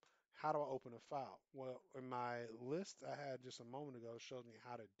 how do I open a file? Well, in my list I had just a moment ago showed me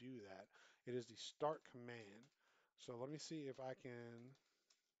how to do that. It is the start command. So let me see if I can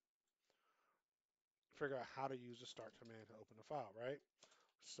figure out how to use the start command to open a file, right?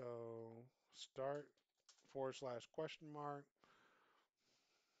 So start forward slash question mark.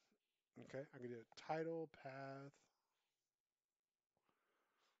 Okay, I can do title, path,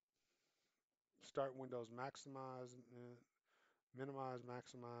 start Windows maximize, minimize,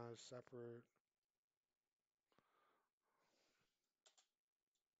 maximize, separate,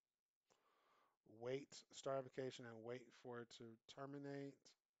 wait, start application and wait for it to terminate.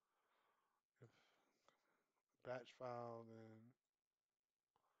 If batch file, then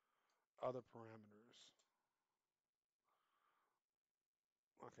other parameters.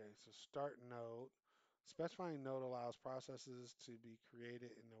 Okay, so start node. Specifying node allows processes to be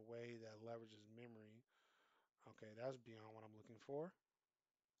created in a way that leverages memory. Okay, that's beyond what I'm looking for.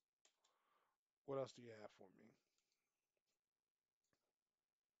 What else do you have for me?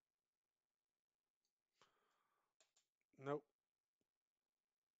 Nope.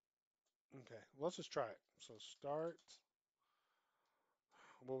 Okay, let's just try it. So start,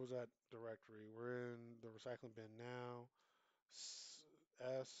 what was that directory? We're in the recycling bin now.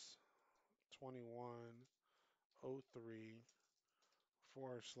 S2103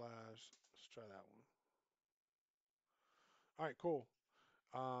 forward slash, let's try that one. All right, cool.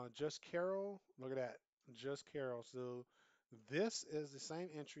 Just Carol, look at that. Just Carol. So this is the same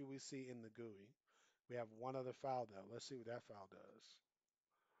entry we see in the GUI. We have one other file though. Let's see what that file does.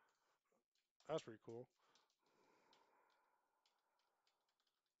 That's pretty cool.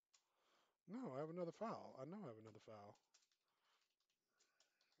 No, I have another file. I know I have another file.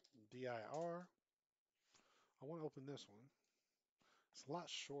 dir. I want to open this one. It's a lot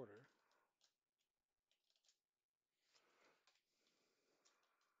shorter.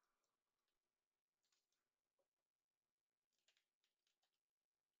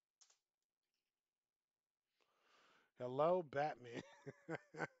 Hello, Batman.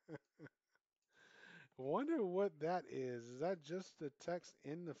 Wonder what that is. Is that just the text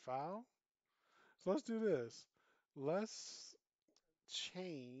in the file? So let's do this. Let's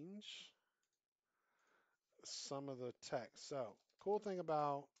change some of the text. So, cool thing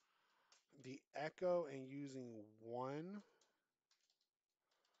about the echo and using one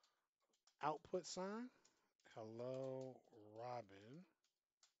output sign. Hello, Robin.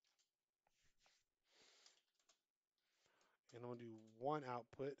 And I'm gonna do one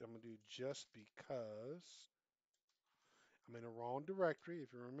output. I'm gonna do just because I'm in the wrong directory,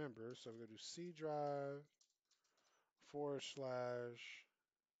 if you remember. So we're gonna do C drive forward slash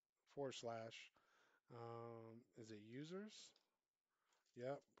forward slash. Is it users?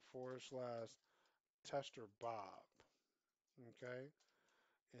 Yep. Forward slash tester Bob. Okay.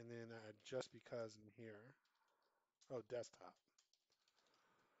 And then just because in here. Oh, desktop.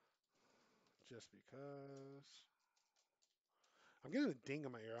 Just because. I'm getting a ding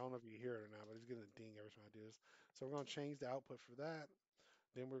in my ear. I don't know if you hear it or not, but it's getting a ding every time I do this. So we're going to change the output for that.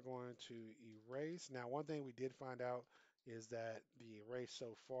 Then we're going to erase. Now, one thing we did find out is that the erase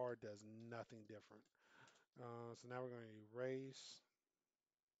so far does nothing different. So now we're going to erase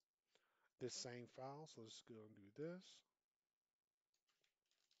this same file. So let's go and do this.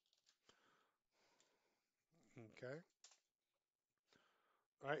 Okay.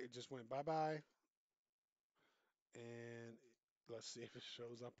 All right, it just went bye-bye. And let's see if it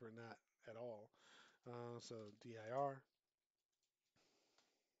shows up or not at all. So dir.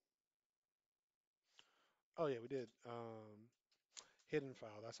 Oh yeah, we did. Hidden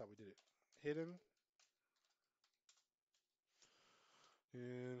file. That's how we did it. Hidden.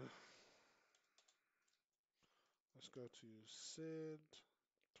 And let's go to SID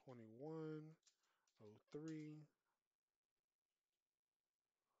 2103.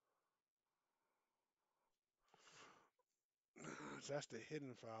 So that's the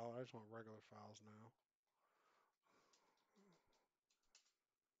hidden file. I just want regular files now.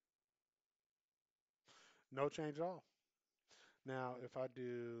 No change at all. Now, if I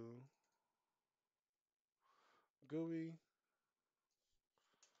do GUI,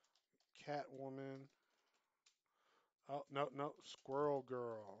 Catwoman, oh, no, no, Squirrel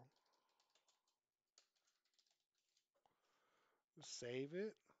Girl, save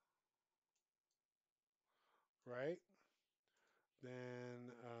it, right?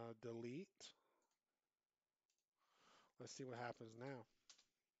 Then delete. Let's see what happens now.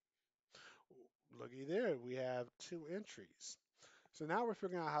 Looky there, we have two entries. So now we're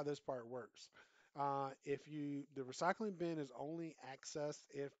figuring out how this part works. If the recycling bin is only accessed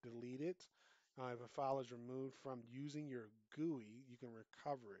if deleted. If a file is removed from using your GUI, you can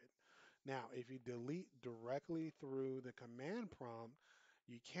recover it. Now, if you delete directly through the command prompt,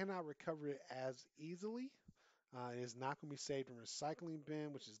 you cannot recover it as easily. It is not going to be saved in recycling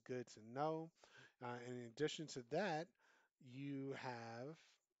bin, which is good to know. And in addition to that, you have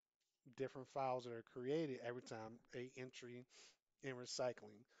different files that are created every time a entry in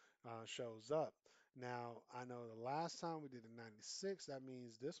recycling shows up. Now, I know the last time we did a 96, that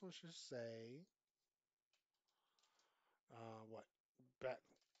means this one should say, what? Bat,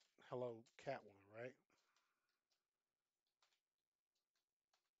 hello, Catwoman, right?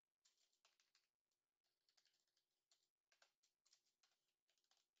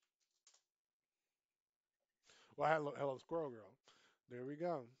 Well, hello, Squirrel Girl. There we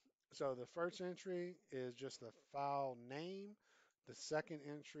go. So the first entry is just the file name. The second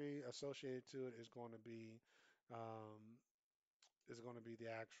entry associated to it um, is going to be the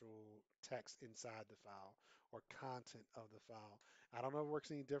actual text inside the file or content of the file. I don't know if it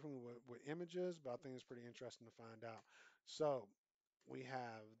works any differently with images, but I think it's pretty interesting to find out. So we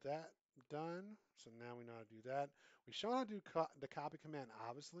have that done. So now we know how to do that. We show how to do the copy command,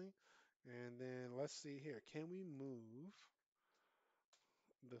 obviously. And then let's see here. Can we move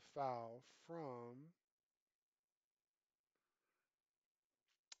the file from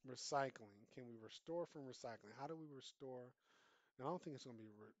recycling? Can we restore from recycling? How do we restore? And I don't think it's going to be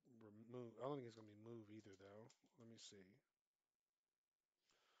removed. I don't think it's going to be moved either, though. Let me see.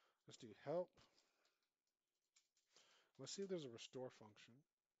 Let's do help. Let's see if there's a restore function.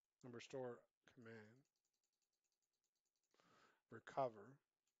 A restore command. Recover.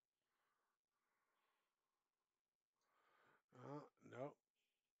 No,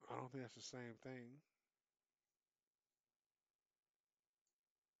 I don't think that's the same thing.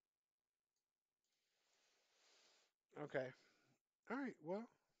 Okay. All right. Well,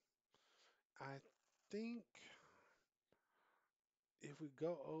 I think if we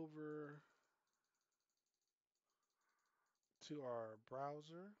go over to our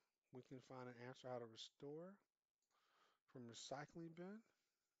browser, we can find an answer how to restore. from recycling bin.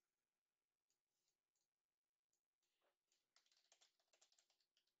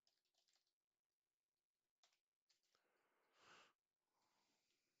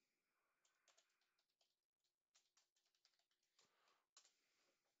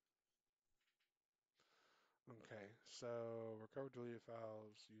 Okay, so recover deleted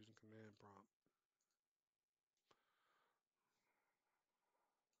files using command prompt.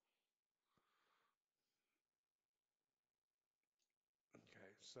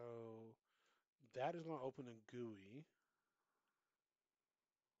 Okay, so that is going to open a GUI.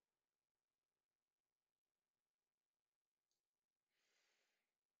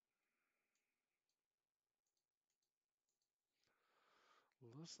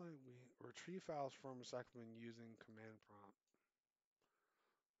 Looks like we retrieve files from recycling bin using command prompt.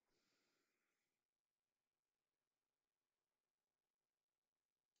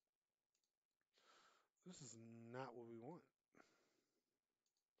 This is not what we want.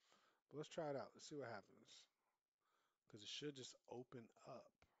 But let's try it out. Let's see what happens. Because it should just open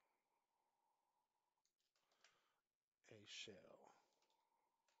up a shell.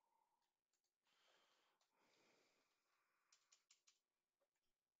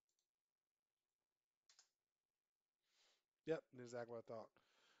 Yep, exactly what I thought.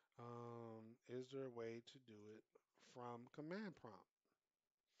 Is there a way to do it from command prompt?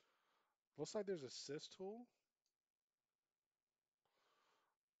 Looks like there's a sys tool.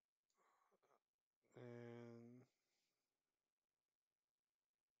 And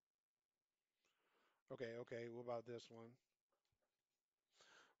okay, what about this one?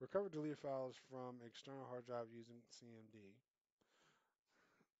 Recover deleted files from external hard drive using CMD.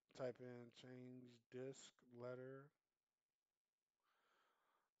 Type in change disk letter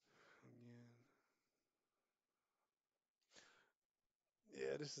again.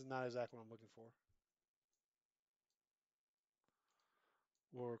 Yeah, this is not exactly what I'm looking for.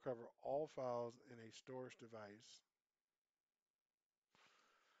 Will recover all files in a storage device.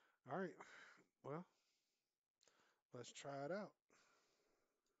 All right, well, let's try it out.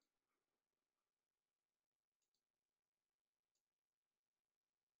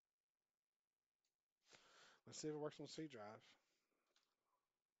 Let's see if it works on C drive.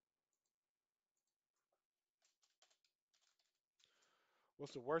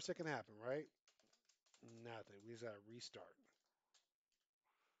 What's the worst that can happen, right? Nothing. We just got to restart.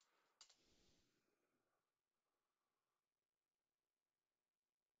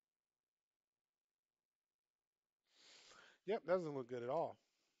 Yep, that doesn't look good at all.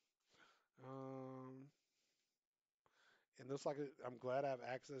 Um, it looks like I'm glad I have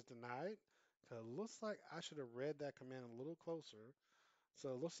access denied. Cause it looks like I should have read that command a little closer. So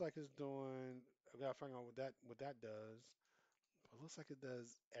it looks like it's doing. I gotta find out what that does. But it looks like it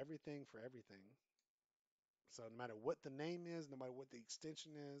does everything for everything. So no matter what the name is, no matter what the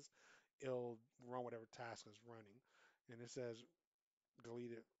extension is, it'll run whatever task is running. And it says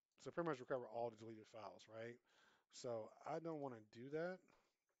delete it. So pretty much recover all the deleted files, right? So I don't want to do that.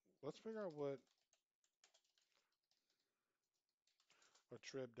 Let's figure out what a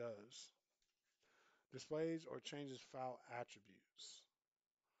trib does. Displays or changes file attributes.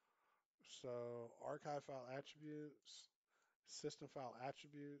 So archive file attributes, system file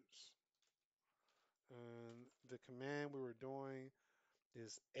attributes, and the command we were doing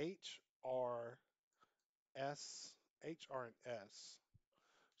is HR and S.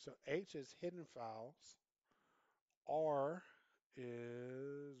 So H is hidden files, R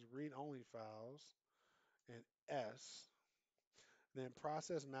is read-only files, and S, then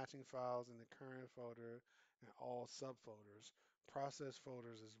process matching files in the current folder and all subfolders, process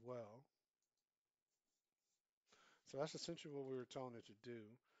folders as well. So that's essentially what we were telling it to do.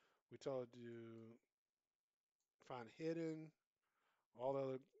 We told it to find hidden, all the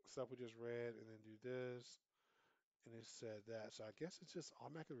other stuff we just read, and then do this. And it said that. So I guess it's just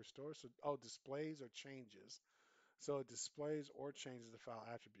automatically restores. So, oh, displays or changes. So it displays or changes the file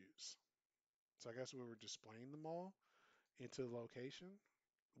attributes. So I guess we were displaying them all into the location.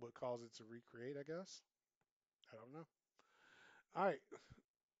 What caused it to recreate, I guess. I don't know. All right.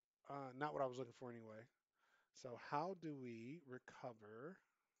 Not what I was looking for anyway. So how do we recover?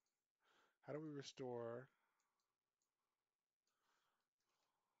 How do we restore?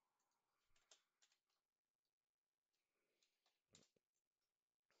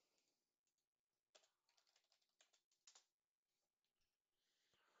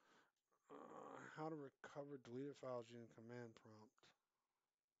 How to recover deleted files using command prompt.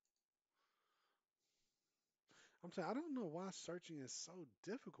 I'm saying I don't know why searching is so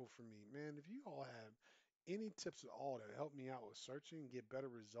difficult for me, man. If you all have any tips at all that help me out with searching and get better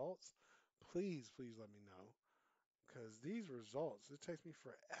results, please let me know. Because these results, it takes me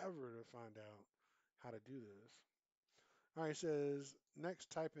forever to find out how to do this. All right, it says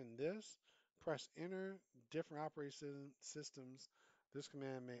next type in this, press enter, different operating systems. This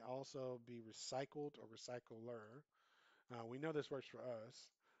command may also be recycled or recycler. We know this works for us.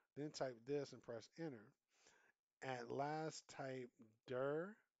 Then type this and press enter. At last type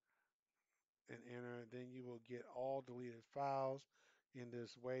dir and enter, then you will get all deleted files. In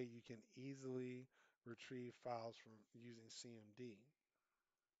this way, you can easily retrieve files from using CMD.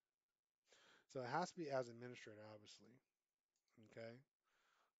 So it has to be as administrator, obviously. Okay,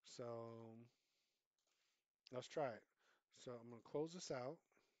 so let's try it. So I'm going to close this out.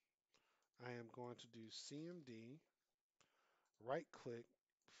 I am going to do CMD, right click,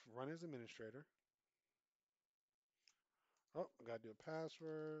 run as administrator. Oh, I got to do a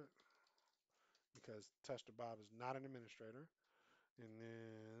password because Tester Bob is not an administrator. And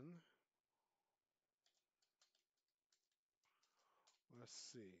then let's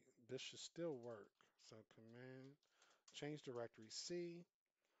see, this should still work. So command, change directory C,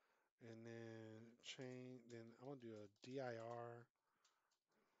 and then change, then I'm going to do a dir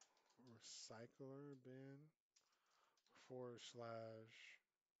recycler bin /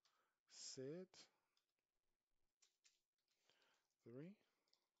 sid 3.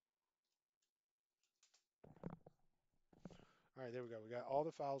 All right, there we go. We got all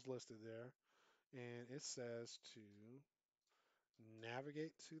the files listed there. And it says to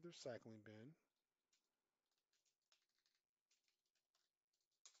navigate to the recycling bin.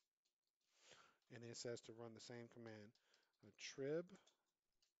 And it says to run the same command. Trib,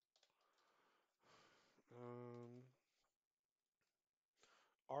 um,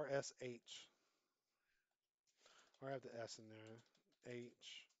 RSH. Or I have the S in there.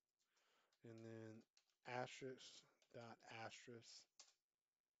 H, and then asterisk dot asterisk.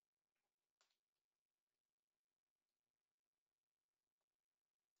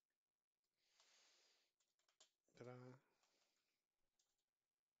 Did I?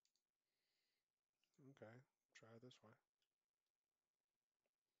 Okay, try it this way.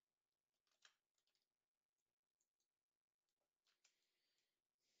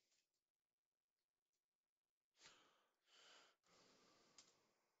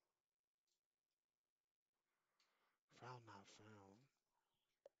 File not found.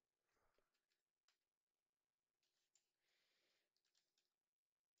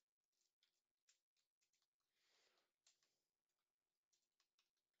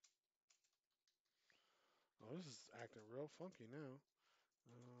 Oh, this is acting real funky now.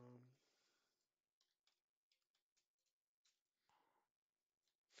 Um,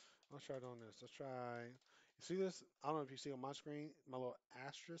 let's try doing this. Let's try. You see this? I don't know if you see on my screen, my little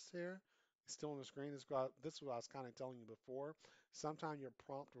asterisk here. It's still on the screen. This is what I was kind of telling you before. Sometimes your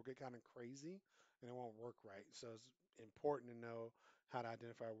prompt will get kind of crazy and it won't work right. So it's important to know how to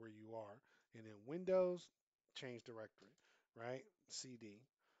identify where you are. And then Windows, change directory, right? CD.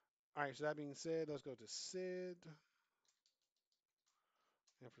 All right, so that being said, let's go to SID.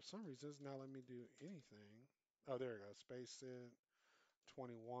 And for some reason, it's not letting me do anything. Oh, there we go. Space SID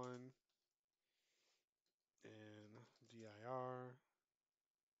 21 and dir.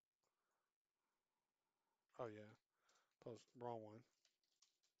 Oh yeah, post wrong one.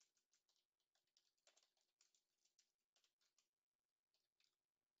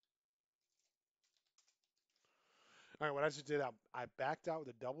 All right, what I just did, I backed out with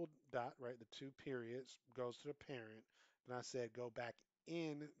a double dot, right? The two periods goes to the parent. Then I said go back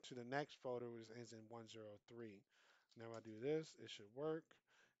in to the next folder, which ends in 103. Now I do this, it should work.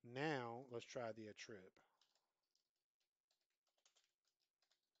 Now let's try the attrib.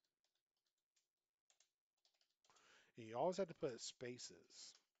 And you always have to put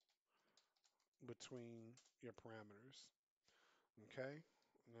spaces between your parameters. Okay.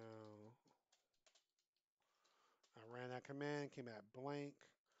 Now I ran that command, came out blank.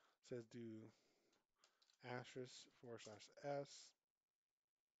 Says do asterisk /s.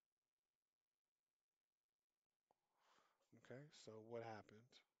 Okay, so what happened?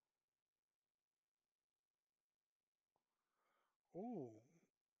 Ooh,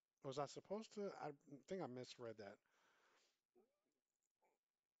 was I supposed to? I think I misread that.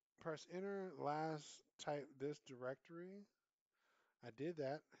 Press enter, last type this directory. I did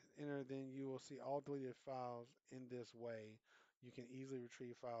that. Enter, then you will see all deleted files in this way. You can easily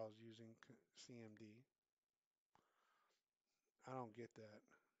retrieve files using CMD. I don't get that.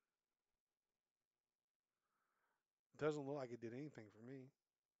 Doesn't look like it did anything for me.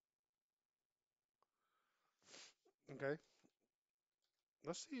 Okay,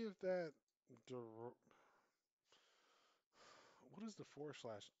 let's see if that. What does the /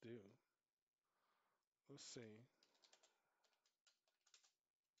 do? Let's see.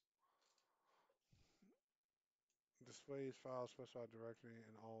 displays files specified directory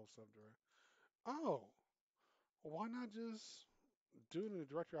in all subdirectories. Oh, why not just do it in the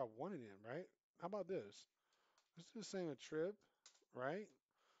directory I wanted in, right? How about this? Let's do the same a trip, right?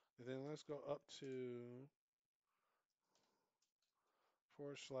 And then let's go up to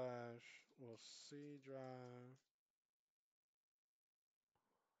forward slash, we'll C drive.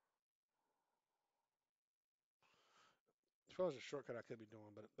 As far as a shortcut I could be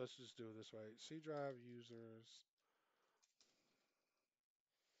doing, but let's just do it this way. C drive users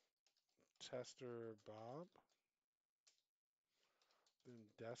tester Bob, then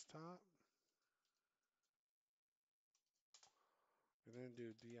desktop, and then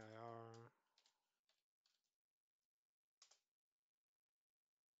do dir.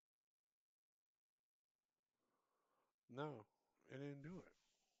 No, it didn't do it.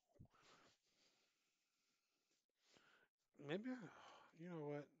 Maybe you know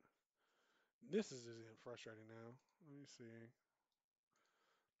what? This is just getting frustrating now. Let me see.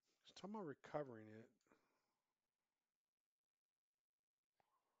 It's talking about recovering it.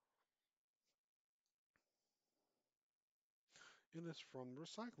 And it's from the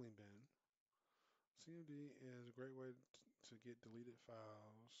recycling bin. CMD is a great way to get deleted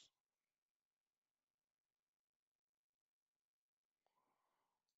files.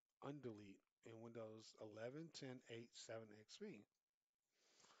 Undelete in Windows 11, 10, 8, 7 XP.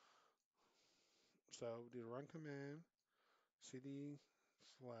 So do the run command, cd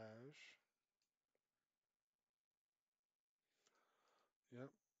slash, yep,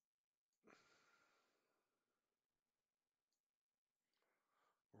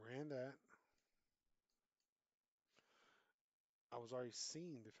 ran that. I was already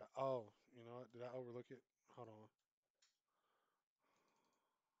seeing the file. Oh, you know what? Did I overlook it? Hold on.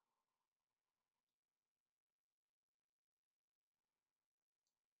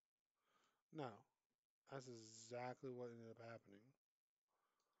 No, that's exactly what ended up happening.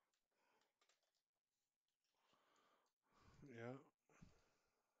 Yeah,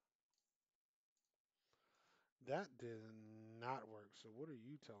 that did not work. So what are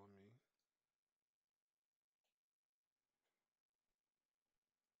you telling me?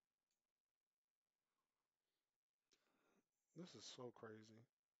 This is so crazy.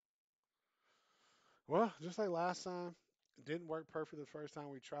 Well, just like last time, it didn't work perfect the first time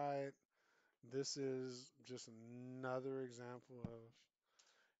we tried. This is just another example of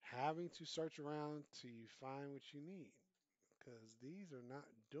having to search around till you find what you need because these are not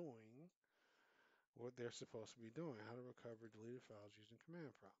doing what they're supposed to be doing. How to recover deleted files using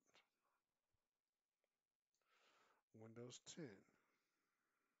command prompt. Windows 10.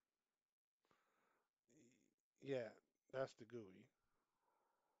 Yeah, that's the GUI.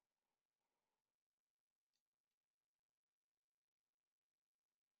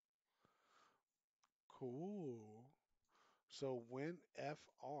 Cool. So when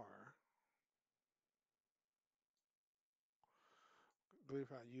FR, deleted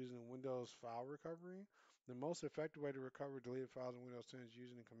file using Windows file recovery, the most effective way to recover deleted files in Windows 10 is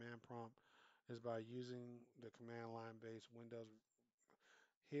using the command prompt is by using the command line based Windows.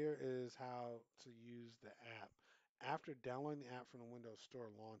 Here is how to use the app. After downloading the app from the Windows Store,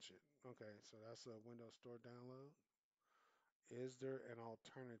 launch it. Okay, so that's a Windows Store download. Is there an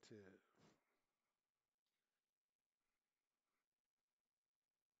alternative?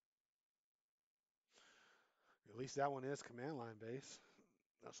 At least that one is command line based.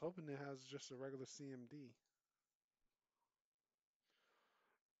 I was hoping it has just a regular CMD.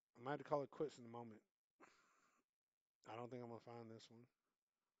 I might have to call it quits in a moment. I don't think I'm gonna find this one.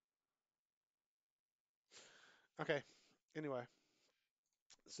 Okay. Anyway,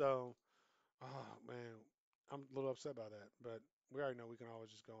 so oh man, I'm a little upset about that, but we already know we can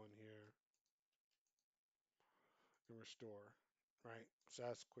always just go in here and restore, right? So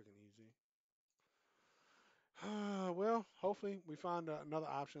that's quick and easy. Well, hopefully we find another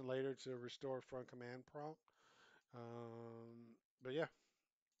option later to restore from command prompt. But yeah,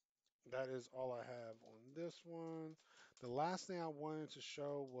 that is all I have on this one. The last thing I wanted to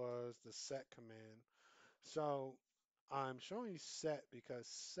show was the set command. So I'm showing you set because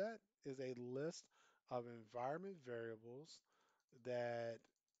set is a list of environment variables that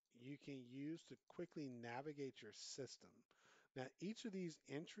you can use to quickly navigate your system. Now, each of these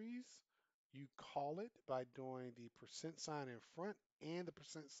entries, you call it by doing the percent sign in front and the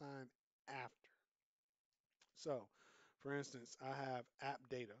percent sign after. So, for instance, I have app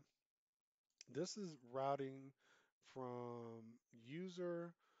data. This is routing from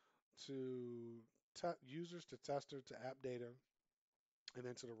user to users to tester to app data and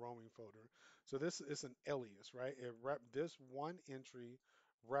then to the roaming folder. So this is an alias, right? This one entry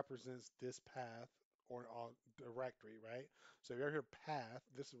represents this path or directory, right? So if you ever hear path,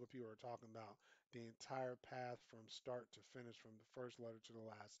 this is what people are talking about. The entire path from start to finish, from the first letter to the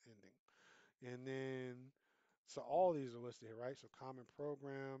last ending. And then, so all these are listed here, right? So common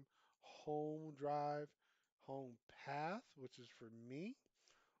program, home drive, home path, which is for me,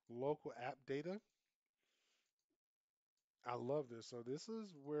 local app data. I love this. So this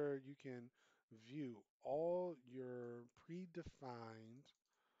is where you can view all your predefined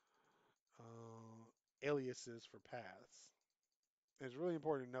uh, aliases for paths. It's really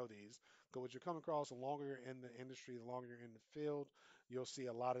important to know these because what you come across, the longer you're in the industry, the longer you're in the field, you'll see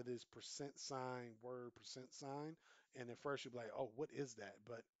a lot of this percent sign, word percent sign, and at first you'll be like, "Oh, what is that?"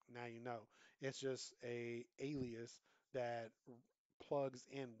 But now you know it's just a alias that plugs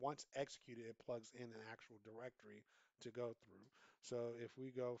in. Once executed, it plugs in an actual directory to go through. So if we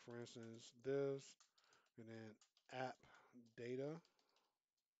go, for instance, this and then app data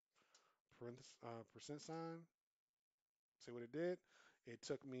percent sign. See what it did? It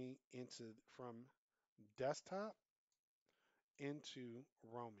took me into from desktop into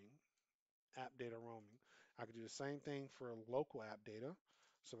roaming, app data roaming. I could do the same thing for local app data.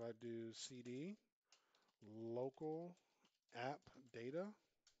 So if I do CD local app data,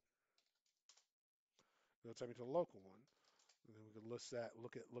 it'll take me to the local one. And then we could list that,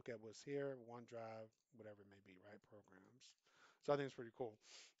 look at what's here, OneDrive, whatever it may be, right? Programs. So I think it's pretty cool.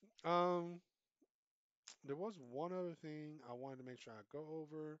 Um, there was one other thing I wanted to make sure I go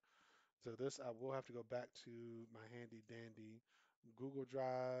over. So this, I will have to go back to my handy dandy Google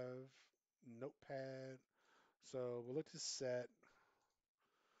Drive, Notepad. So we'll look to set.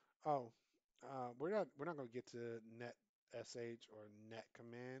 Oh, we're not going to get to net sh or net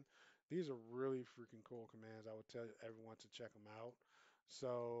command. These are really freaking cool commands. I would tell everyone to check them out.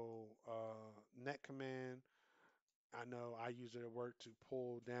 So net command, I know I use it at work to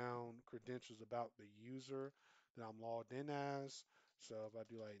pull down credentials about the user that I'm logged in as. So if I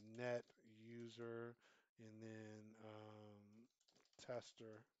do like net user and then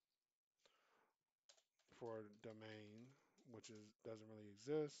tester for domain, which is doesn't really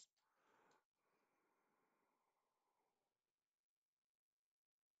exist.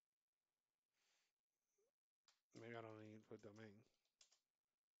 Maybe I don't need to put domain.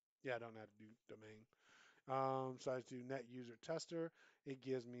 Yeah, I don't have to do domain. So I do net user tester. It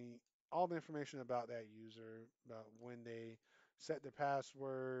gives me all the information about that user, about when they set their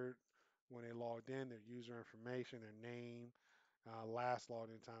password, when they logged in, their user information, their name, last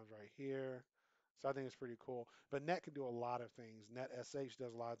logged in times right here. So I think it's pretty cool. But Net can do a lot of things. NetSH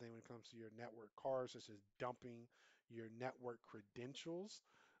does a lot of things when it comes to your network cards, such as dumping your network credentials.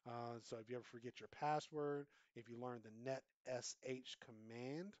 So if you ever forget your password, if you learn the NetSH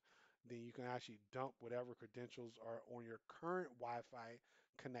command, then you can actually dump whatever credentials are on your current Wi-Fi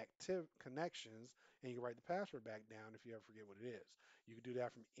connective connections, and you can write the password back down if you ever forget what it is. You can do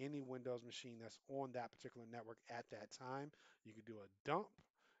that from any Windows machine that's on that particular network at that time. You could do a dump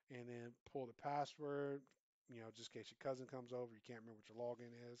and then pull the password, just in case your cousin comes over, you can't remember what your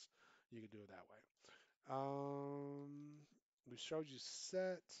login is. You could do it that way. We showed you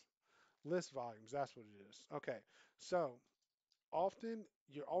set list volumes. That's what it is. Okay, so often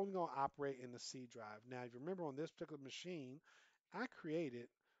you're only going to operate in the C drive. Now, if you remember on this particular machine, I created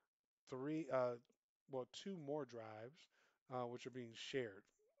three, well, two more drives, which are being shared.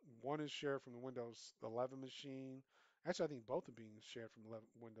 One is shared from the Windows 11 machine. Actually, I think both are being shared from the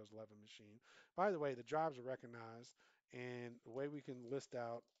Windows 11 machine. By the way, the drives are recognized, and the way we can list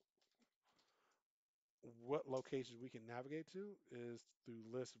out what locations we can navigate to is through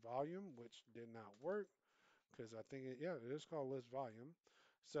list volume, which did not work because I think yeah, it is called list volume.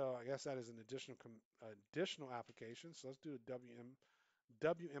 So I guess that is an additional application. So let's do a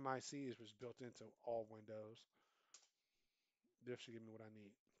WMIC, which is built into all Windows. This should give me what I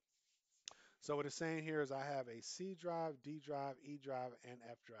need. So what it's saying here is I have a C drive, D drive, E drive, and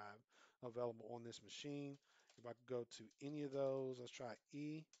F drive available on this machine. If I could go to any of those, let's try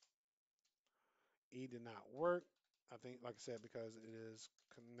E. E did not work. I think, like I said, because it is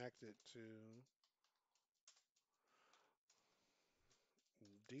connected to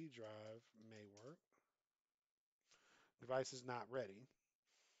D drive may work. Device is not ready.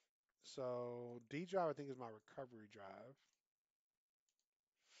 So D drive, I think, is my recovery drive.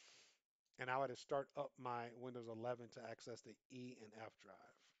 And I would have start up my Windows 11 to access the E and F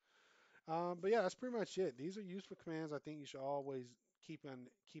drive. But yeah, that's pretty much it. These are useful commands I think you should always keep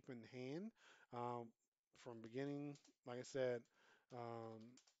in hand. Um, from beginning, like I said, um,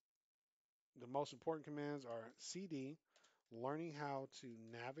 the most important commands are CD, learning how to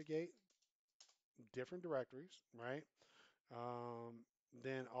navigate different directories, right?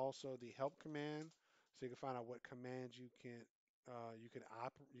 Then also the help command. so you can find out what commands you can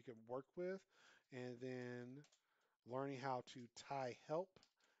work with, and then learning how to tie help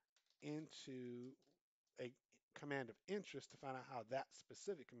into a command of interest to find out how that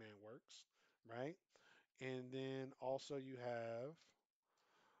specific command works, right? And then also you have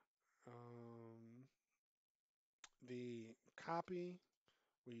um, the copy,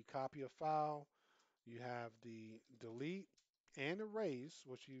 where you copy a file. You have the delete and erase,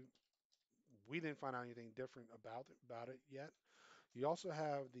 which we didn't find out anything different about it yet. You also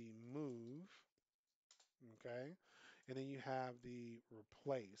have the move, okay, and then you have the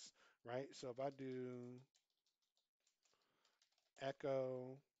replace, right? So if I do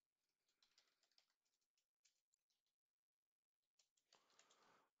echo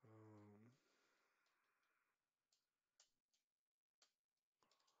um,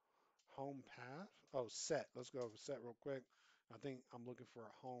 home path, oh set, let's go over set real quick. I think I'm looking for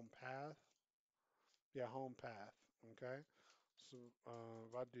a home path. Yeah, home path. Okay. So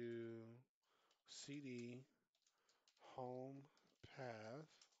if I do cd home path,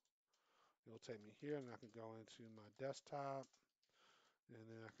 it'll take me here, and I can go into my desktop, and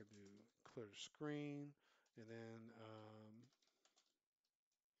then I could do clear the screen, and then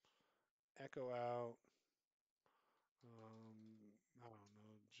echo out. I don't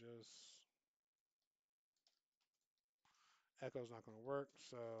know, just echo's not going to work.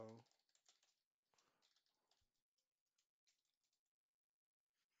 So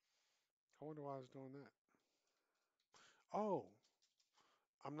I wonder why I was doing that. Oh,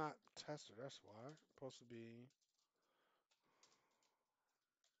 I'm not tester. That's why. Supposed to be,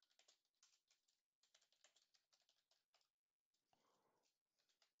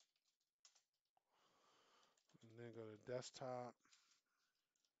 and then go to desktop.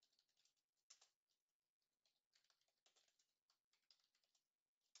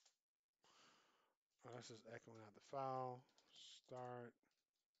 Oh, that's just echoing out the file. Start.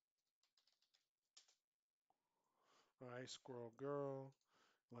 All right, squirrel girl.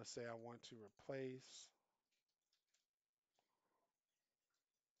 Let's say I want to replace.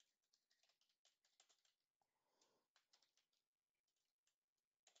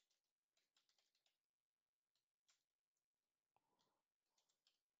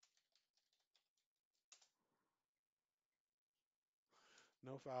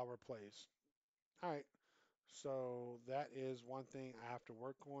 No file replaced. All right. So that is one thing I have to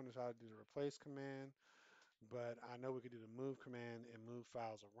work on, is how to do the replace command. But I know we could do the move command and move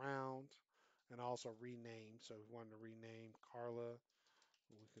files around, and also rename. So if we wanted to rename Carla,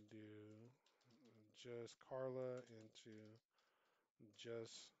 we can do just Carla into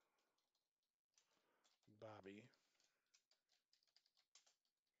just Bobby.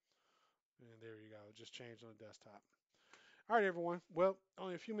 And there you go. Just change on the desktop. All right, everyone. Well,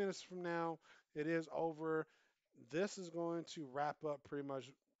 only a few minutes from now, it is over. This is going to wrap up pretty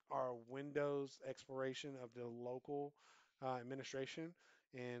much our Windows exploration of the local administration.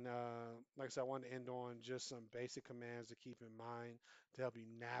 And like I said, I wanted to end on just some basic commands to keep in mind to help you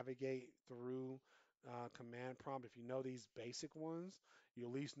navigate through command prompt. If you know these basic ones, you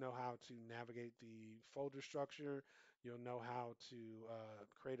at least know how to navigate the folder structure. You'll know how to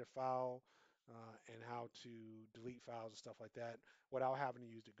create a file and how to delete files and stuff like that without having to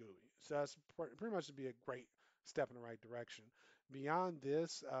use the GUI. So that's pretty much to be a great step in the right direction. Beyond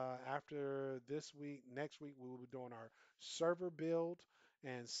this, after this week, next week, we will be doing our server build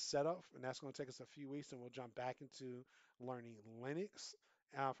and setup, and that's going to take us a few weeks, and we'll jump back into learning Linux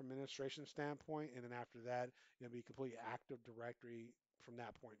from an administration standpoint, and then after that, it'll be completely Active Directory from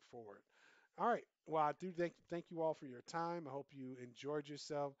that point forward. All right. Well, I do thank you all for your time. I hope you enjoyed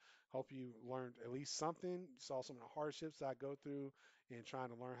yourself. Hope you learned at least something. Saw some of the hardships I go through in trying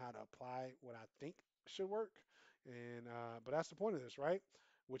to learn how to apply what I think should work. And but that's the point of this, right?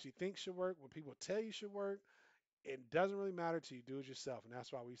 What you think should work, what people tell you should work, it doesn't really matter till you do it yourself. And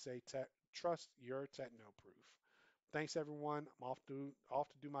that's why we say trust your techno proof. Thanks everyone. I'm off to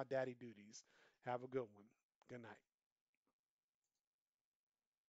do my daddy duties. Have a good one. Good night.